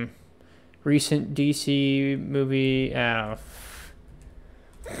 recent DC movie. I don't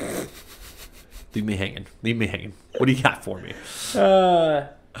know. Leave me hanging. What do you got for me?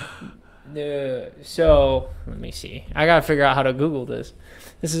 So let me see. I gotta figure out how to Google this.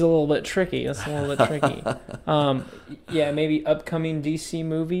 This is a little bit tricky. Yeah, maybe upcoming DC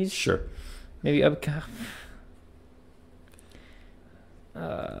movies. Sure. Maybe let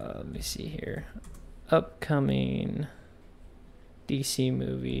me see here. Upcoming DC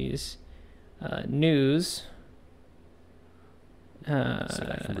movies. News. See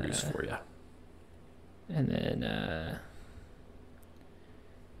what I can produce for you. And then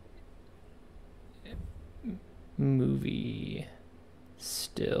movie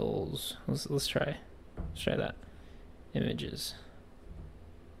stills. Let's try that. Images.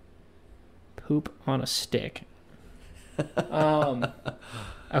 Poop on a stick.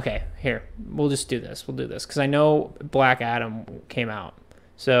 Okay, here. We'll just do this. We'll do this because I know Black Adam came out.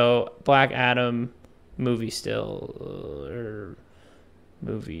 So Black Adam movie still or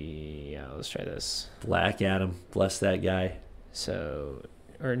movie. Yeah, let's try this. Black Adam, bless that guy. So,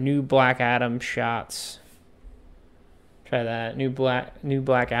 or new Black Adam shots. Try that. New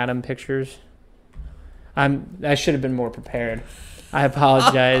Black Adam pictures. I should have been more prepared. I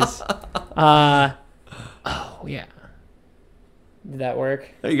apologize. Oh yeah. Did that work?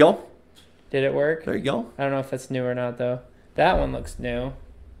 There you go. Did it work? There you go. I don't know if that's new or not though. That one looks new.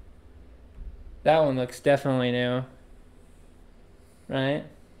 That one looks definitely new. Right?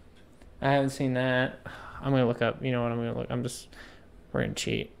 I haven't seen that. I'm gonna look up. You know what I'm gonna look? We're gonna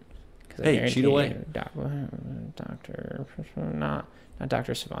cheat. Hey, cheat away. Doctor, not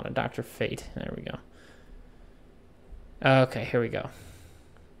Dr. Savannah. Dr. Fate. There we go. Okay, here we go.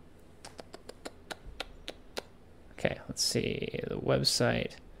 Okay, let's see the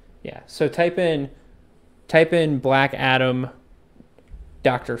website. Yeah, so type in Black Adam,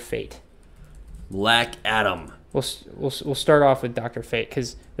 Dr. Fate. Black Adam. We'll start off with Dr. Fate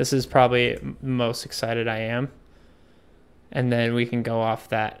because this is probably the most excited I am, and then we can go off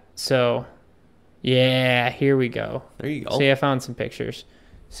that. So, yeah, here we go. There you go. See, I found some pictures.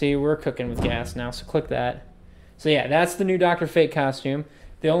 See, we're cooking with gas now. So click that. So yeah, that's the new Dr. Fate costume.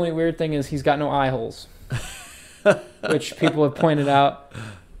 The only weird thing is he's got no eye holes, which people have pointed out.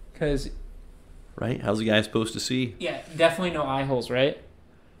 Right? How's the guy supposed to see? Yeah, definitely no eye holes, right?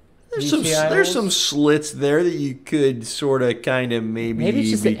 There's some slits there that you could sort of kind of maybe it's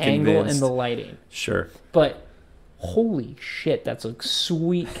just be the angle and convinced. the lighting. Sure. But holy shit, that's a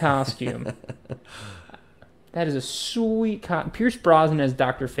sweet costume. That is a sweet Pierce Brosnan as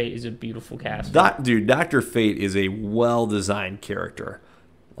Dr. Fate is a beautiful costume. Dude, Dr. Fate is a well-designed character.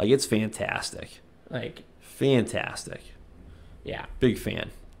 Like, it's fantastic. Fantastic. Yeah. Big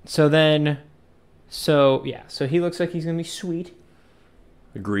fan. So he looks like he's going to be sweet.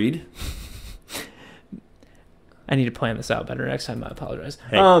 Agreed. I need to plan this out better next time. I apologize.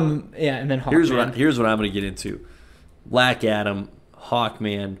 Hey, yeah, and then Hawkman. Here's what I'm going to get into. Black Adam,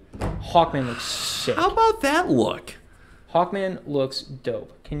 Hawkman. Hawkman looks sick. How about that look? Hawkman looks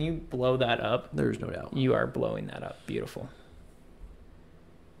dope. Can you blow that up? There's no doubt. You are blowing that up. Beautiful.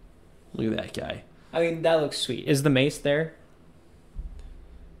 Look at that guy. I mean, that looks sweet. Is the mace there?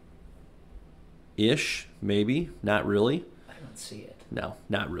 Ish, maybe. Not really. I don't see it. No,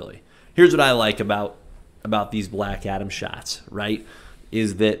 not really. Here's what I like about these Black Adam shots, right?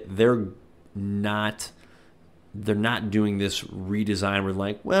 Is that they're not doing this redesign where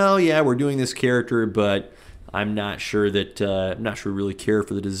like, well, yeah, we're doing this character, but I'm not sure we really care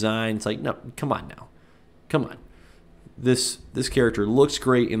for the design. It's like, no, come on now. Come on. This character looks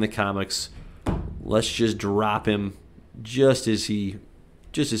great in the comics. Let's just drop him just as he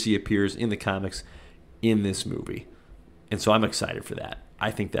appears in the comics in this movie. And so I'm excited for that.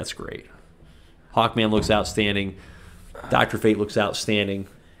 I think that's great. Hawkman looks outstanding. Dr. Fate looks outstanding.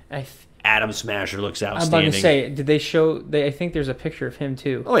 Atom Smasher looks outstanding. I'm about to say, did they show? I think there's a picture of him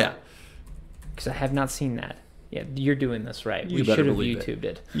too. Oh yeah, because I have not seen that. Yeah, you're doing this right. You we better should have believe YouTubed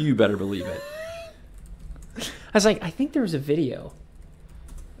it. You better believe it. I was like, I think there was a video.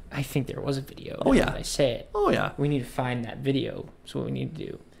 I think there was a video. Oh yeah, I say it. Oh yeah. We need to find that video. That's what we need to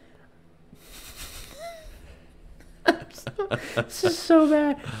do. This is so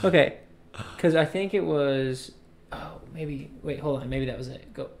bad. Okay, because I think it was. Oh, maybe. Wait, hold on. Maybe that was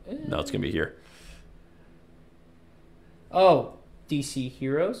it. Go. No, it's gonna be here. Oh, DC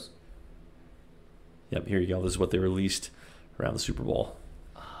Heroes. Yep, here you go. This is what they released around the Super Bowl.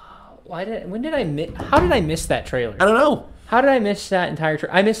 How did I miss that trailer? I don't know. How did I miss that entire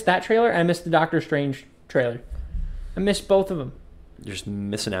trailer? I missed that trailer. I missed the Doctor Strange trailer. I missed both of them. You're just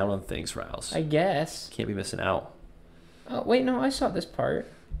missing out on things, Riles. I guess. Can't be missing out. Oh, wait, no, I saw this part.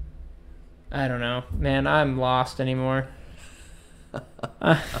 I don't know. Man, I'm lost anymore. Here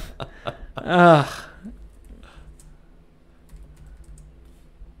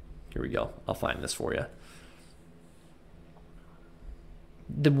we go. I'll find this for you.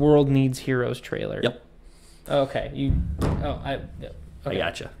 The World Needs Heroes trailer. Yep. Okay. Okay. I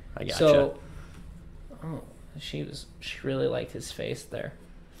gotcha. So, she really liked his face there.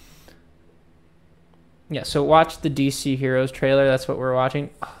 Yeah, so watch the DC Heroes trailer. That's what we're watching.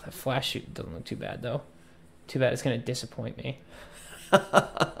 Oh, that Flash shoot doesn't look too bad, though. Too bad it's going to disappoint me.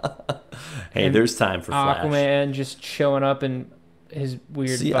 Hey, there's time for Flash. Aquaman just showing up in his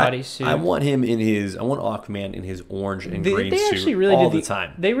weird bodysuit. I want Aquaman in his orange and green suit all the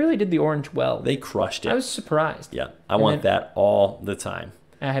time. They really did the orange well. They crushed it. I was surprised. Yeah, I want that all the time.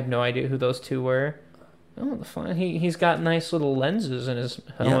 I have no idea who those two were. Oh, the fun! He's got nice little lenses in his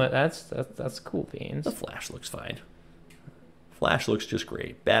helmet. Yeah. That's cool beans. The Flash looks fine. Flash looks just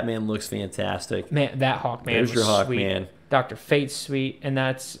great. Batman looks fantastic. Man, that Hawkman. There's your Hawkman. Dr. Fate's sweet, and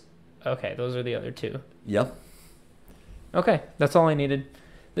that's okay. Those are the other two. Yep. Okay, that's all I needed.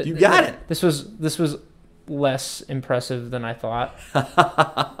 You got it. This was less impressive than I thought.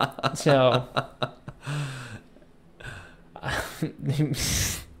 So.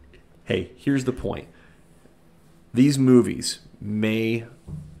 Hey, here's the point. These movies may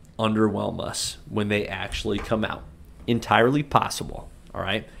underwhelm us when they actually come out. Entirely possible, all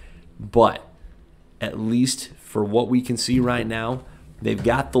right? But at least for what we can see right now, they've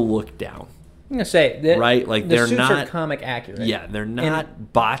got the look down. I'm going to say, right? Like the they're suits not are comic accurate. Yeah, they're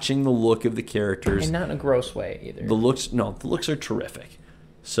not botching the look of the characters. And not in a gross way either. The looks are terrific.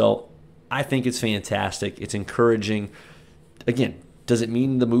 So I think it's fantastic. It's encouraging. Again, does it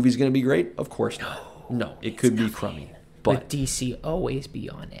mean the movie's going to be great? Of course not. No, it could be crummy. But DC always be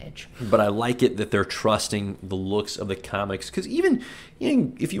on edge. But I like it that they're trusting the looks of the comics. Because even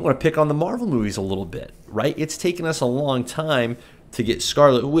if you want to pick on the Marvel movies a little bit, right? It's taken us a long time to get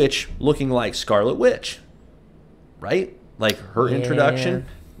Scarlet Witch looking like Scarlet Witch, right? Like her introduction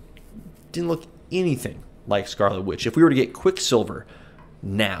didn't look anything like Scarlet Witch. If we were to get Quicksilver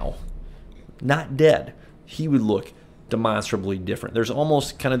now, not dead, he would look demonstrably different. There's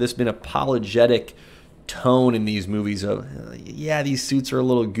almost kind of this been apologetic tone in these movies of, yeah, these suits are a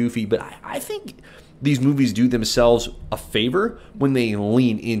little goofy, but I think these movies do themselves a favor when they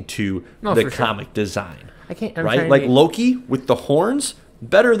lean into the comic design. Right? Like Loki with the horns,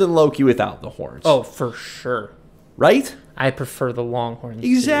 better than Loki without the horns. Oh, for sure. Right? I prefer the long horns.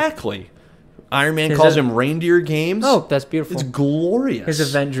 Exactly. Iron Man calls him Reindeer Games. Oh, that's beautiful. It's glorious. His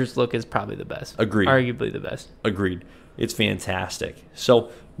Avengers look is probably the best. Agreed. Arguably the best. Agreed. It's fantastic.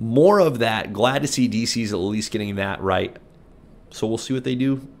 So more of that. Glad to see DC's at least getting that right. So we'll see what they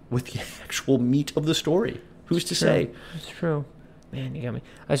do with the actual meat of the story. Who's to say? It's true. Man, you got me.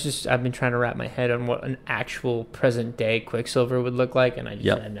 I've been trying to wrap my head on what an actual present day Quicksilver would look like, and I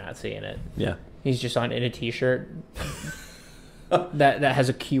just am not seeing it. Yeah. He's just in a t-shirt that has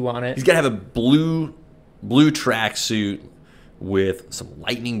a Q on it. He's got to have a blue tracksuit with some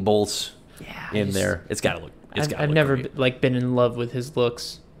lightning bolts in there. It's got to look. I've never great. been in love with his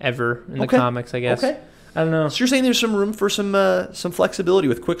looks. ever in the Okay. comics, I guess. Okay. I don't know. So you're saying there's some room for some flexibility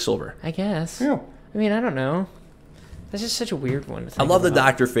with Quicksilver? I guess. Yeah. I mean, I don't know. That's just such a weird one to I think love the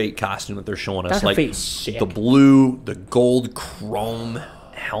about. Dr. Fate costume that they're showing us. Dr. Like Fate's sick. the blue, the gold chrome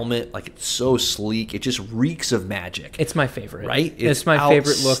helmet. Like it's so sleek. It just reeks of magic. It's my favorite. Right? It's It's my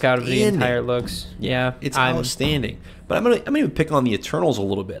favorite look out of the outstanding. entire looks. Yeah. It's outstanding. But I'm gonna even pick on the Eternals a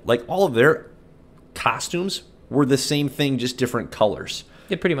little bit. Like all of their costumes were the same thing, just different colors.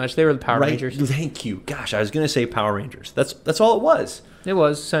 Yeah, pretty much. They were the Power Right? Rangers. Thank you. Gosh, I was gonna say Power Rangers. That's all it was. It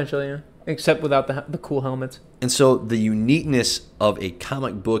was, essentially, yeah. Except without the cool helmets. And so the uniqueness of a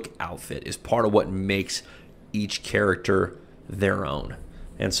comic book outfit is part of what makes each character their own.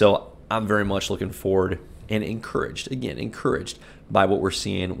 And so I'm very much looking forward and encouraged by what we're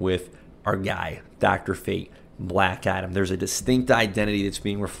seeing with our guy, Dr. Fate, Black Adam. There's a distinct identity that's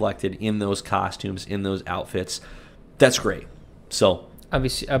being reflected in those costumes, in those outfits. That's great. So I'll be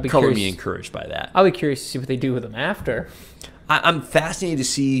color curious. me encouraged by that. I'll be curious to see what they do with them after. I'm fascinated to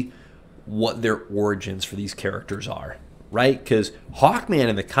see what their origins for these characters are, right? Because Hawkman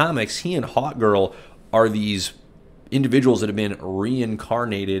in the comics, he and Hawkgirl are these individuals that have been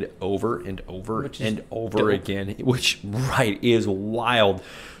reincarnated over and over and over dope. again, which, right, is wild.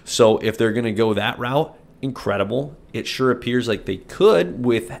 So if they're going to go that route, incredible. It sure appears like they could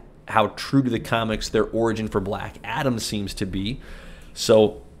with how true to the comics their origin for Black Adam seems to be.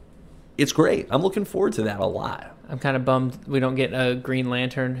 So it's great. I'm looking forward to that a lot. I'm kind of bummed we don't get a Green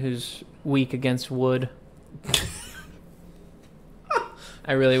Lantern who's weak against wood.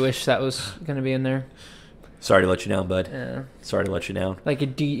 I really wish that was going to be in there. Sorry to let you down, bud. Yeah. Sorry to let you down. Like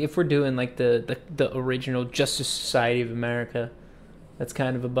if we're doing like the original Justice Society of America, that's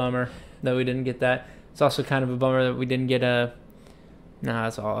kind of a bummer that we didn't get that. It's also kind of a bummer that we didn't get a. Nah,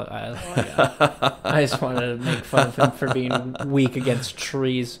 that's all. I just wanted to make fun of him for being weak against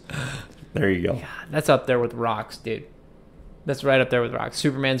trees. There you go. God, that's up there with rocks, dude. That's right up there with rocks.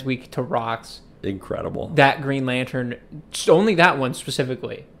 Superman's weak to rocks. Incredible. That Green Lantern, only that one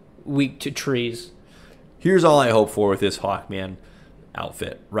specifically, weak to trees. Here's all I hope for with this Hawkman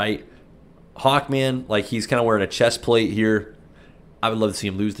outfit, right? Hawkman, like he's kind of wearing a chest plate here. I would love to see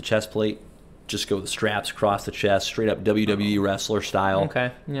him lose the chest plate. Just go with the straps across the chest, straight up WWE wrestler style.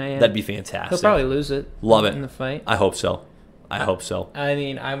 Okay, yeah. That'd be fantastic. He'll probably lose it. Love it in the fight. I hope so. I hope so. I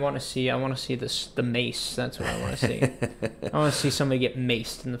mean, I want to see the mace. That's what I want to see. I want to see somebody get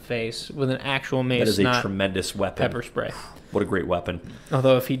maced in the face with an actual mace, That is a not tremendous weapon. pepper spray. What a great weapon.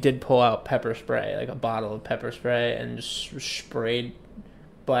 Although if he did pull out pepper spray, like a bottle of pepper spray, and just sprayed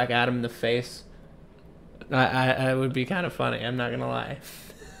Black Adam in the face, I would be kind of funny. I'm not gonna lie.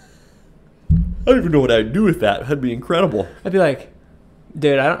 I don't even know what I'd do with that. That'd be incredible. I'd be like,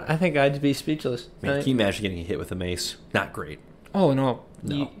 dude, I think I'd be speechless. Man, can you imagine getting hit with a mace? Not great. Oh no.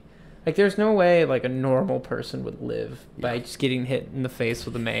 No. Like there's no way like a normal person would live by just getting hit in the face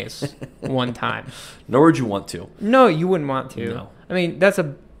with a mace one time. Nor would you want to. No, you wouldn't want to. No. I mean, it's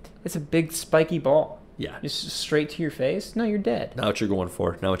a big spiky ball. Yeah. Just straight to your face. No, you're dead. Not what you're going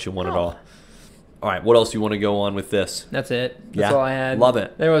for. Not what you want at No. all. All right, what else do you want to go on with this? That's it. That's Yeah, all I had. love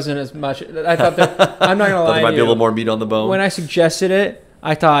it. There wasn't as much. I thought I'm not gonna Thought lie. there might to be a you. little more meat on the bone. When I suggested it,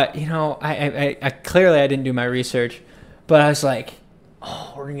 I thought, I clearly I didn't do my research, but I was like,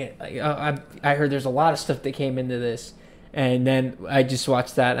 oh, we're gonna get. Like, I heard there's a lot of stuff that came into this, and then I just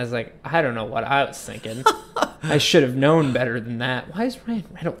watched that, and I was like, I don't know what I was thinking. I should have known better than that. Why is Ryan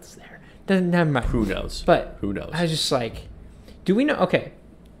Reynolds there? Never mind. Who knows? But who knows? I was just like, do we know? Okay.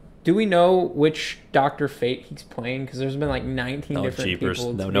 Do we know which Dr. Fate he's playing? Because there's been like 19 Oh, different jeepers.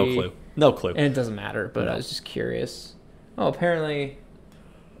 people. No, to no be- clue. No clue. And it doesn't matter, but No. I was just curious. Oh, apparently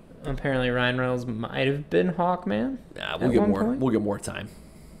Ryan Reynolds might have been Hawkman. Nah, at we'll get one more. point? We'll get more time.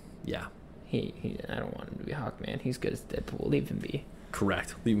 Yeah, I don't want him to be Hawkman. He's good as Deadpool. Leave him be.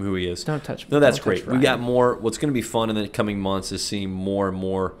 correct. Leave him who he is. Don't touch. No, that's don't touch great. We Ryan. got more. What's going to be fun in the coming months is seeing more and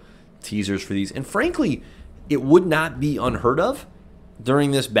more teasers for these. And frankly, it would not be unheard of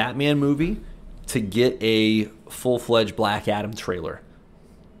during this Batman movie to get a full-fledged Black Adam trailer.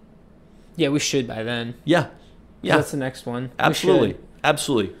 Yeah, we should by then. Yeah. Yeah. That's the next one. We Absolutely. should.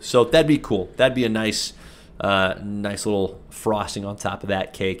 Absolutely. So that'd be cool. That'd be a nice little frosting on top of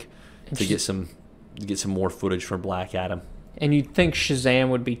that cake to get some more footage from Black Adam. And you'd think Shazam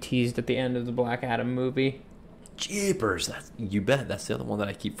would be teased at the end of the Black Adam movie. Jeepers. You bet. That's the other one that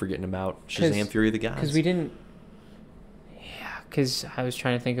I keep forgetting about. Shazam Fury of the Gods. Because we didn't. Yeah, because I was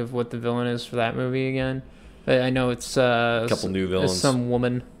trying to think of what the villain is for that movie again. But I know it's a couple new villains. Some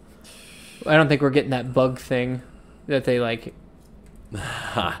woman. I don't think we're getting that bug thing that they like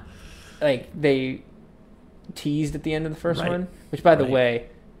they teased at the end of the first Right. one. Which, by the Right. way,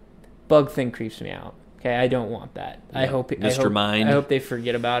 bug thing creeps me out. Okay, I don't want that. Yeah. I hope Mr. Mind. I hope they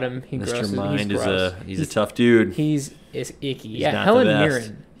forget about him. He Mr. grosses. Mind gross. he's a tough dude. He's icky. He's Yeah, not Helen the best.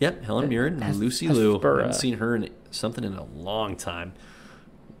 Mirren. Yep, Helen Mirren and Lucy that's Liu. I for, haven't seen her in something in a long time.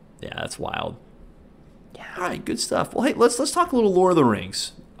 Yeah, that's wild. Yeah. All right, good stuff. Well, hey, let's talk a little Lord of the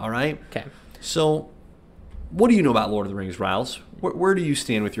Rings. All right. Okay. So, what do you know about Lord of the Rings, Riles? Where do you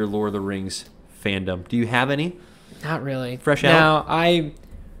stand with your Lord of the Rings fandom? Do you have any? Not really. Fresh now,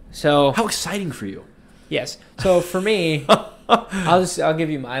 out? How exciting for you? Yes. So for me, I'll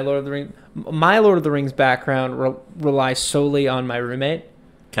give you my Lord of the Rings. My Lord of the Rings background relies solely on my roommate.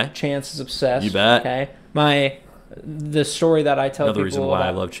 Okay. Chance is obsessed. You bet. Okay. The story that I tell Another reason people why I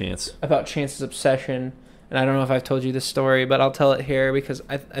love Chance. about Chance's obsession, and I don't know if I've told you this story, but I'll tell it here because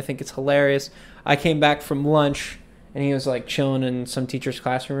I think it's hilarious. I came back from lunch, and he was like chilling in some teacher's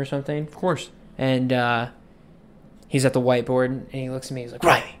classroom or something. Of course. And he's at the whiteboard, and he looks at me. He's like,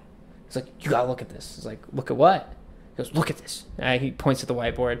 Riley. He's like, you gotta look at this. He's like, look at what? He goes, look at this. And he points at the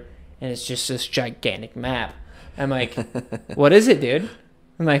whiteboard, and it's just this gigantic map. I'm like, what is it, dude?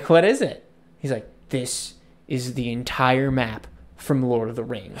 I'm like, what is it? He's like, this is the entire map from Lord of the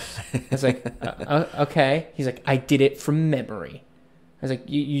Rings. I was like, okay. He's like, I did it from memory. I was like,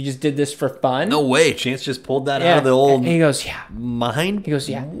 you just did this for fun? No way. Chance just pulled that out of the old And he goes, yeah. mind? He goes,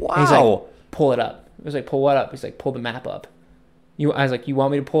 yeah. Wow. And he's like, pull it up. I was like, pull what up? He's like, pull the map up. I was like, you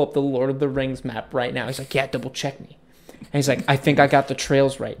want me to pull up the Lord of the Rings map right now? He's like, yeah, double check me. And he's like, I think I got the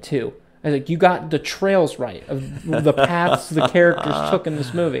trails right too. I was like, you got the trails right of the paths the characters took in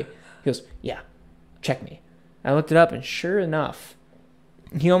this movie. He goes, yeah, check me. I looked it up, and sure enough,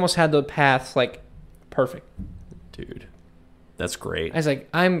 he almost had the paths like perfect. Dude, that's great. I was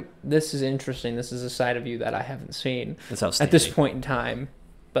like, this is interesting. This is a side of you that I haven't seen That's outstanding. at this point in time.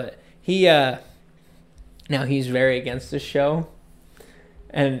 But he, now he's very against this show,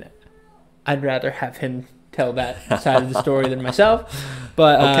 and I'd rather have him tell that side of the story than myself.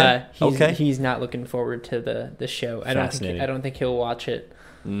 But he's not looking forward to the show. I don't think he'll watch it.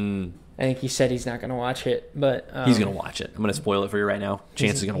 I think he said he's not going to watch it, but he's going to watch it. I'm going to spoil it for you right now.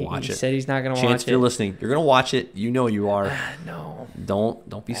 Chance is going to watch it. He said he's not going to watch it. Chance, if you're listening, you're going to watch it. You know you are. No.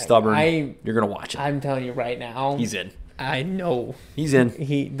 Don't be stubborn. You're going to watch it. I'm telling you right now. He's in. I know. He's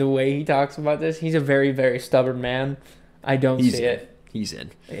in. The way he talks about this, he's a very, very stubborn man. I don't see it. He's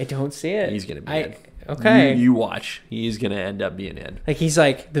in. I don't see it. He's going to be in. Okay. You watch. He's going to end up being in. Like, he's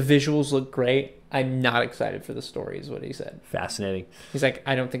like, the visuals look great. I'm not excited for the story, is what he said. Fascinating. He's like,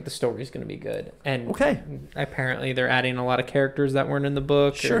 I don't think the story is going to be good. And okay. Apparently they're adding a lot of characters that weren't in the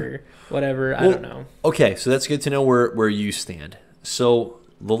book or whatever. I don't know. Okay, so that's good to know where you stand. So,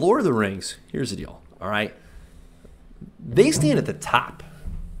 The Lord of the Rings, here's the deal, all right? They stand at the top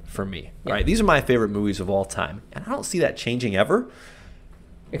for me, all right? These are my favorite movies of all time, and I don't see that changing ever.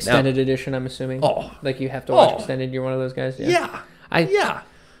 Extended edition, I'm assuming? Oh. Like, you have to watch extended? You're one of those guys? Yeah.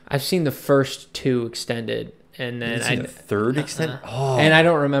 I've seen the first two extended, and then the third extended. And I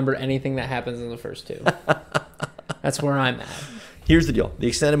don't remember anything that happens in the first two. That's where I'm at. Here's the deal: the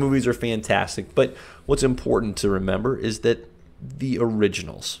extended movies are fantastic, but what's important to remember is that the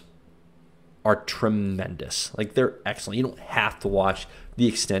originals are tremendous. Like, they're excellent. You don't have to watch the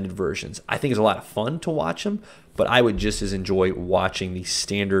extended versions. I think it's a lot of fun to watch them, but I would just as enjoy watching the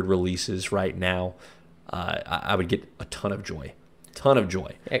standard releases right now. I would get a ton of joy out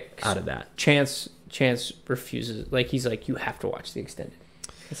of that. Chance refuses. Like, he's like, you have to watch the extended.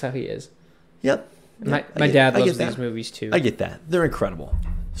 That's how he is. Yep. My dad loves these movies too. I get that. They're incredible.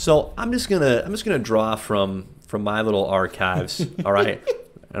 So I'm just gonna draw from my little archives. All right,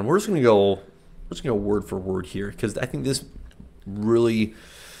 and we're just gonna go word for word here, because I think this really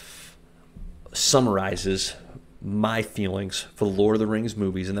summarizes my feelings for the Lord of the Rings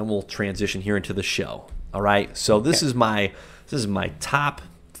movies, and then we'll transition here into the show. All right. So this is my top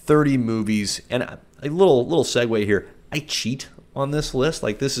 30 movies, and a little segue here. I cheat on this list.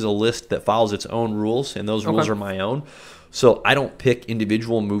 Like, this is a list that follows its own rules, and those rules are my own. So I don't pick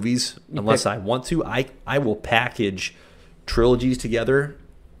individual movies unless I want to. I will package trilogies together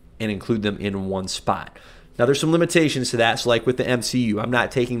and include them in one spot. Now, there's some limitations to that. So, like with the MCU, I'm not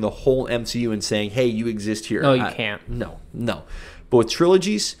taking the whole MCU and saying, hey, you exist here. No, you can't. No. But with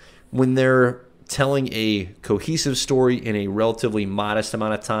trilogies, when they're telling a cohesive story in a relatively modest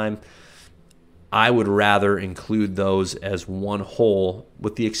amount of time, I would rather include those as one whole,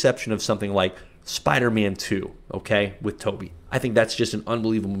 with the exception of something like Spider-Man 2, okay, with Tobey. I think that's just an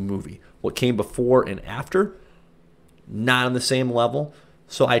unbelievable movie. What came before and after, not on the same level,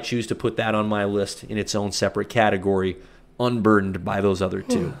 so I choose to put that on my list in its own separate category, unburdened by those other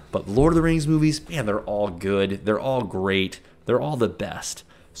two. But Lord of the Rings movies, man, they're all good. They're all great. They're all the best.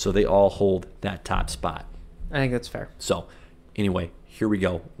 So they all hold that top spot. I think that's fair. So anyway, here we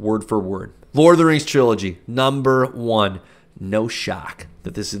go. Word for word. Lord of the Rings trilogy, number 1. No shock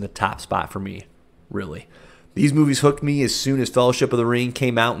that this is in the top spot for me, really. These movies hooked me as soon as Fellowship of the Ring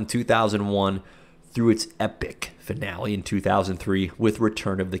came out in 2001 through its epic finale in 2003 with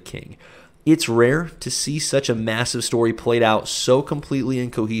Return of the King. It's rare to see such a massive story played out so completely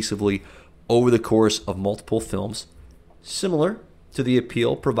and cohesively over the course of multiple films, similar to the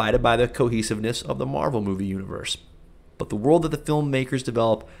appeal provided by the cohesiveness of the Marvel movie universe. But the world that the filmmakers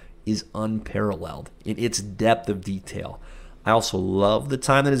develop is unparalleled in its depth of detail. I also love the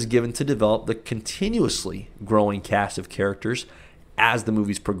time that is given to develop the continuously growing cast of characters as the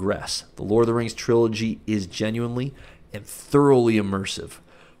movies progress. The Lord of the Rings trilogy is genuinely and thoroughly immersive.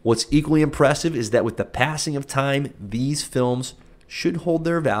 What's equally impressive is that with the passing of time, these films should hold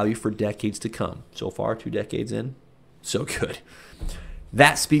their value for decades to come. So far, 2 decades in, so good.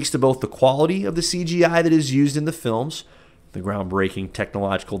 That speaks to both the quality of the CGI that is used in the films, the groundbreaking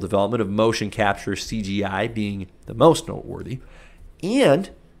technological development of motion capture CGI being the most noteworthy, and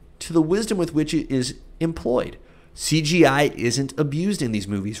to the wisdom with which it is employed. CGI isn't abused in these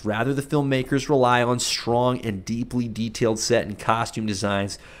movies. Rather, the filmmakers rely on strong and deeply detailed set and costume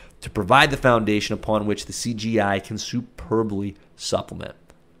designs to provide the foundation upon which the CGI can superbly supplement.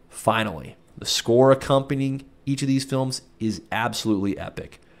 Finally, the score accompanying each of these films is absolutely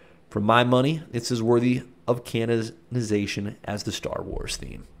epic. For my money, it's as worthy of canonization as the Star Wars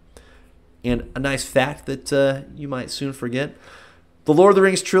theme. And a nice fact that you might soon forget, the Lord of the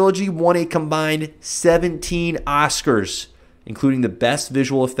Rings trilogy won a combined 17 Oscars, including the Best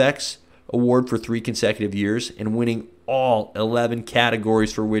Visual Effects award for 3 consecutive years, and winning all 11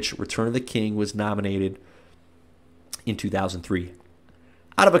 categories for which Return of the King was nominated in 2003,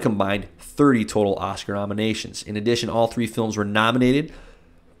 out of a combined 30 total Oscar nominations. In addition, all 3 films were nominated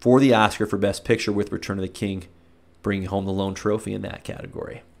for the Oscar for Best Picture, with Return of the King bringing home the lone trophy in that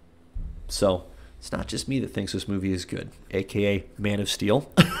category. So it's not just me that thinks this movie is good, aka Man of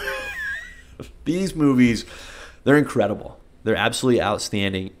Steel. These movies, they're incredible. They're absolutely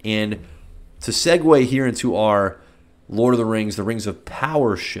outstanding. And to segue here into our Lord of the Rings, the Rings of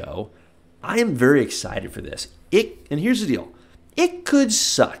Power show, I am very excited for this. And here's the deal. It could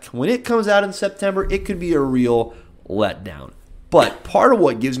suck. When it comes out in September, it could be a real letdown. But part of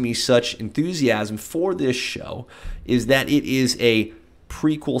what gives me such enthusiasm for this show is that it is a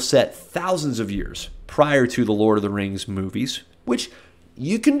prequel set thousands of years prior to the Lord of the Rings movies, which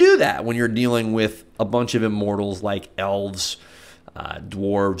you can do that when you're dealing with a bunch of immortals like elves,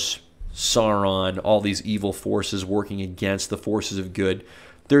 dwarves, Sauron, all these evil forces working against the forces of good.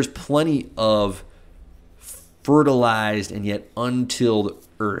 There's plenty of fertilized and yet untilled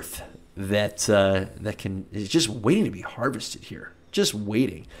earth that is just waiting to be harvested here, just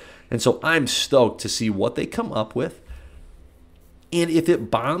waiting. And so I'm stoked to see what they come up with. And if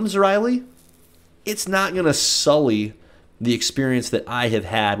it bombs, Riley, it's not going to sully the experience that I have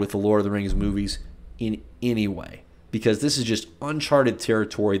had with the Lord of the Rings movies in any way, because this is just uncharted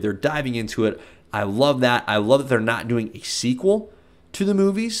territory. They're diving into it. I love that. I love that they're not doing a sequel to the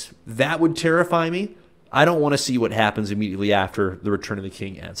movies. That would terrify me. I don't want to see what happens immediately after the Return of the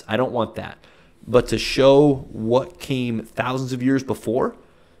King ends. I don't want that. But to show what came thousands of years before,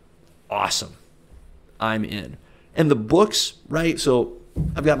 awesome. I'm in. And the books, right? So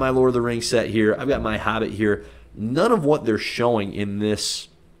I've got my Lord of the Rings set here. I've got my Hobbit here. None of what they're showing in this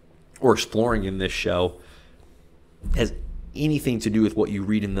or exploring in this show has anything to do with what you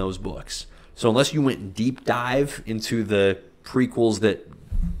read in those books. So unless you went deep dive into the prequels that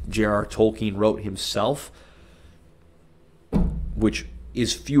J.R.R. Tolkien wrote himself, which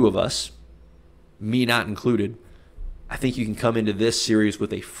is few of us, me not included, I think you can come into this series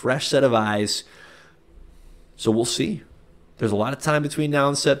with a fresh set of eyes. So we'll see. There's a lot of time between now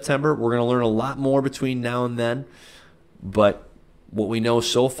and September. We're going to learn a lot more between now and then. But what we know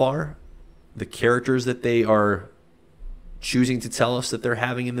so far, the characters that they are choosing to tell us that they're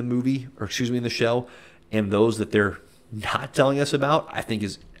having in the movie, or excuse me, in the show, and those that they're not telling us about, I think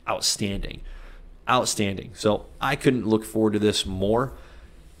is outstanding. Outstanding. So I couldn't look forward to this more.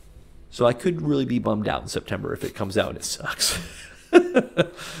 So I could really be bummed out in September if it comes out and it sucks.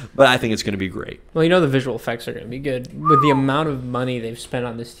 But I think it's going to be great. Well, you know the visual effects are going to be good with the amount of money they've spent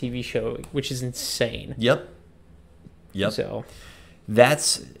on this TV show, which is insane. Yep. So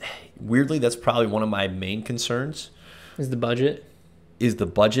that's probably one of my main concerns. Is the budget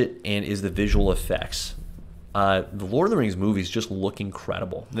and is the visual effects. The Lord of the Rings movies just look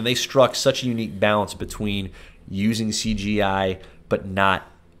incredible. And they struck such a unique balance between using CGI but not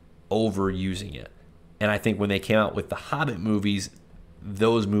overusing it. And I think when they came out with the Hobbit movies,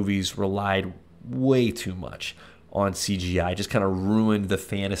 those movies relied way too much on CGI. It just kind of ruined the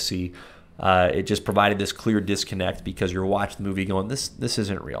fantasy. It just provided this clear disconnect because you're watching the movie going, this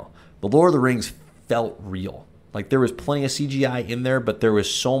isn't real. The Lord of the Rings felt real. Like there was plenty of CGI in there, but there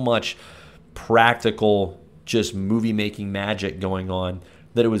was so much practical, just movie making magic going on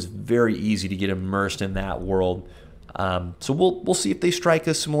that it was very easy to get immersed in that world. So we'll see if they strike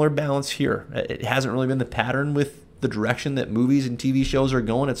a similar balance here. It hasn't really been the pattern with the direction that movies and TV shows are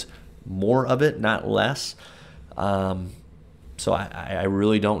going. It's more of it, not less. So I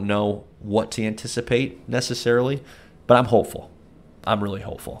really don't know what to anticipate necessarily, but I'm hopeful. I'm really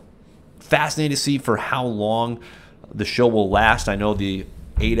hopeful. Fascinated to see for how long the show will last. I know the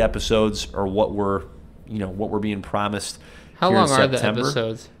 8 episodes are what we're being promised. How here in long are the September.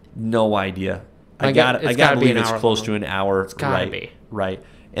 Episodes? No idea. I It's got to gotta be believe an it's hour close long. to an hour. It's gotta Right. be. Right.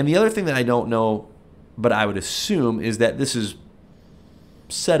 And the other thing that I don't know, but I would assume, is that this is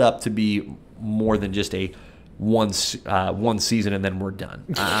set up to be more than just a one season and then we're done.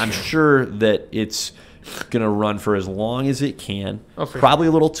 I'm sure that it's going to run for as long as it can. Oh, for probably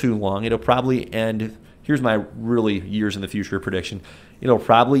a little too long. It'll probably end. Here's my really years in the future prediction. It'll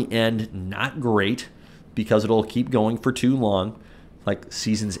probably end not great because it'll keep going for too long, like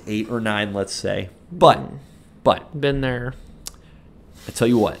seasons 8 or 9, let's say. But Been there. I tell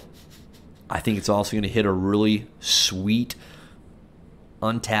you what, I think it's also going to hit a really sweet,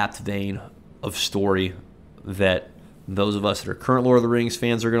 untapped vein of story that those of us that are current Lord of the Rings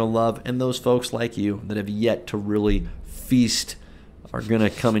fans are going to love, and those folks like you that have yet to really feast are going to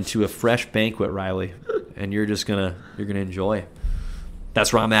come into a fresh banquet, Riley, and you're going to enjoy.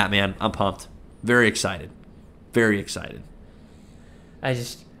 That's where I'm at, man. I'm pumped. Very excited. Very excited.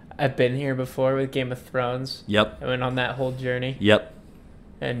 I've been here before with Game of Thrones. Yep. I went on that whole journey. Yep.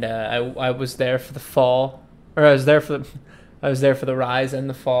 And I was there for the fall, or I was there for the rise and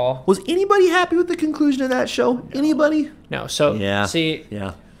the fall. Was anybody happy with the conclusion of that show? Anybody? No, so Yeah. see,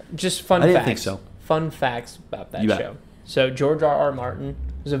 Yeah. just fun I didn't facts. think so. Fun facts about that You bet. show. So George R.R. Martin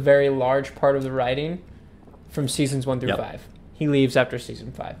was a very large part of the writing from seasons 1 through Yep. 5. He leaves after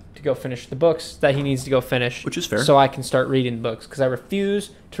season 5 to go finish the books that he needs to go finish, Which is fair. so I can start reading the books because I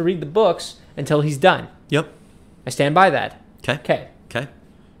refuse to read the books until he's done. Yep. I stand by that. Okay. Okay, Okay.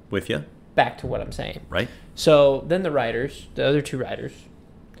 With you. back to what I'm saying. Right. So then the writers, the other 2 writers,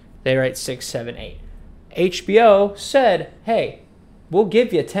 they write 6, 7, 8. HBO said, hey, we'll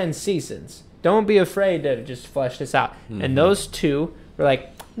give you 10 seasons. Don't be afraid to just flesh this out. Mm-hmm. And those 2 were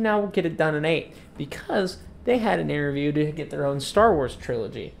like, no, we'll get it done in 8. Because they had an interview to get their own Star Wars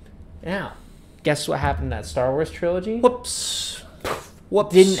trilogy. Now, guess what happened in that Star Wars trilogy? Whoops.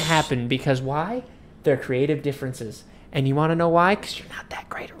 Whoops. Didn't happen. Because why? Their creative differences. And you want to know why? Because you're not that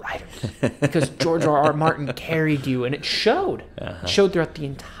great at writers. Because George R.R. Martin carried you, and it showed. It showed throughout the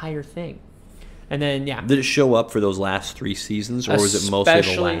entire thing. And then, yeah. Did it show up for those last 3 seasons, or was it mostly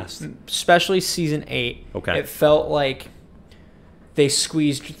the last? Especially season 8. Okay. It felt like they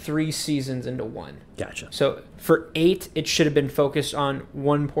squeezed 3 seasons into 1. Gotcha. So for 8, it should have been focused on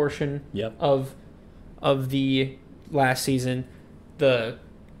one portion Yep. of the last season. The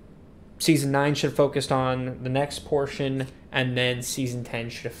season 9 should have focused on the next portion, and then season 10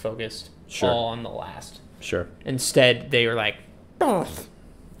 should have focused all on the last. Sure. Instead, they were like,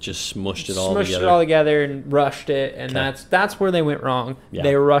 Just smushed it all smushed together. it all together and rushed it, and Okay. that's where they went wrong. Yeah.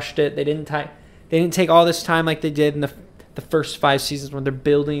 They rushed it. They didn't take all this time like they did in the first 5 seasons when they're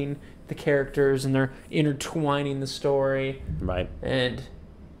building the characters and they're intertwining the story. Right. And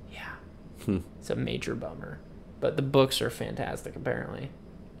yeah, it's a major bummer. But the books are fantastic, apparently.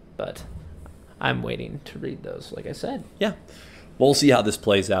 But I'm waiting to read those, like I said. Yeah. We'll see how this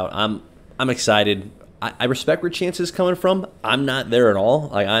plays out. I'm excited. I respect where Chance is coming from. I'm not there at all.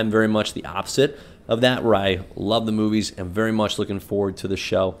 Like, I'm very much the opposite of that, where I love the movies and very much looking forward to the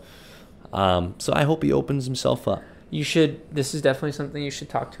show. So I hope he opens himself up. You should. This is definitely something you should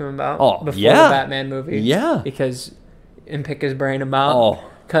talk to him about before yeah. the Batman movie. Yeah. And pick his brain about. Oh.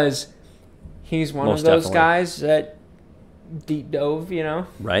 Because he's one Most of those definitely. guys that deep dove.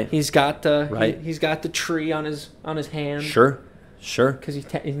 Right. He's got the Right. he's got the tree on his hand. Sure. Because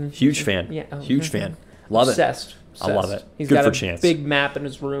Huge fan. Yeah. Huge fan. Love it. Obsessed. I love it. He's Good got for a Chance. big map in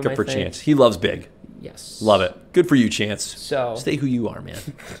his room. Good for I think. Chance. He loves big. Yes. Love it. Good for you, Chance. So Stay who you are, man.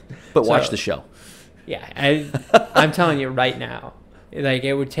 But watch the show. yeah, I'm telling you right now, like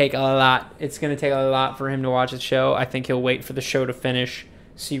it would take a lot. It's going to take a lot for him to watch the show. I think he'll wait for the show to finish,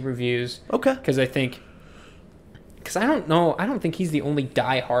 see reviews. Okay. Because I don't know. I don't think he's the only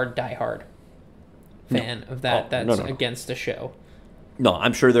diehard fan of that. Oh, That's no. against the show. No,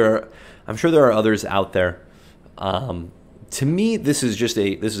 I'm sure there are others out there To me, this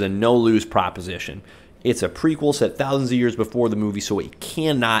is a no-lose proposition. It's a prequel set thousands of years before the movie, so it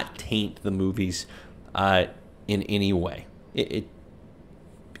cannot taint the movies in any way. It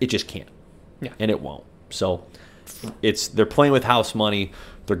just can't. Yeah. And it won't. So they're playing with house money.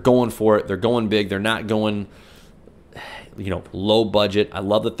 They're going for it. They're going big. They're not going, low budget. I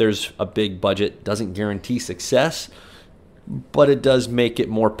love that there's a big budget. Doesn't guarantee success, but it does make it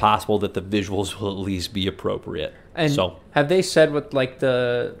more possible that the visuals will at least be appropriate. And so, have they said what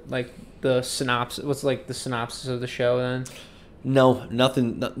the synopsis? What's like the synopsis of the show then? No,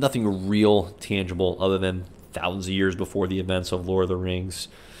 nothing real tangible other than thousands of years before the events of Lord of the Rings.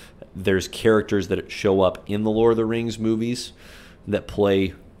 There's characters that show up in the Lord of the Rings movies that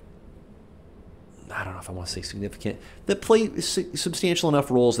play, I don't know if I want to say significant, that play substantial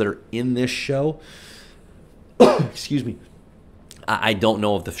enough roles that are in this show. Excuse me. I don't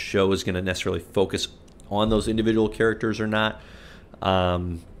know if the show is going to necessarily focus on those individual characters or not.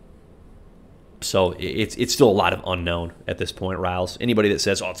 So it's still a lot of unknown at this point, Riles. Anybody that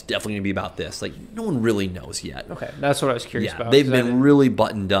says, it's definitely going to be about this, like, no one really knows yet. Okay, that's what I was curious about. They've been really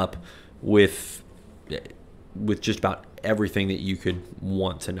buttoned up with just about everything that you could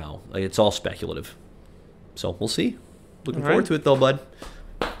want to know. Like, it's all speculative. So we'll see. Looking forward to it, though, bud.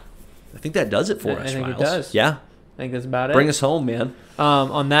 I think that does it for us, I think Riles. it does. Yeah. I think that's about it. Bring us home, man.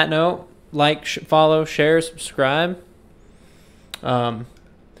 On that note, like, follow, share, subscribe.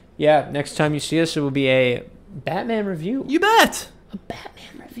 Yeah, next time you see us, it will be a Batman review. You bet. A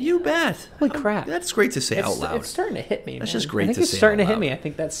Batman review. You bet. Holy crap. That's great to say out loud. It's starting to hit me, That's man. just great I think to it's say starting out to hit loud. me. I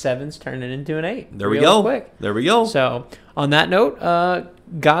think that 7's turning into an 8. There we real go. Quick. There we go. So, on that note,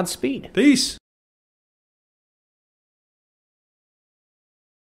 Godspeed. Peace.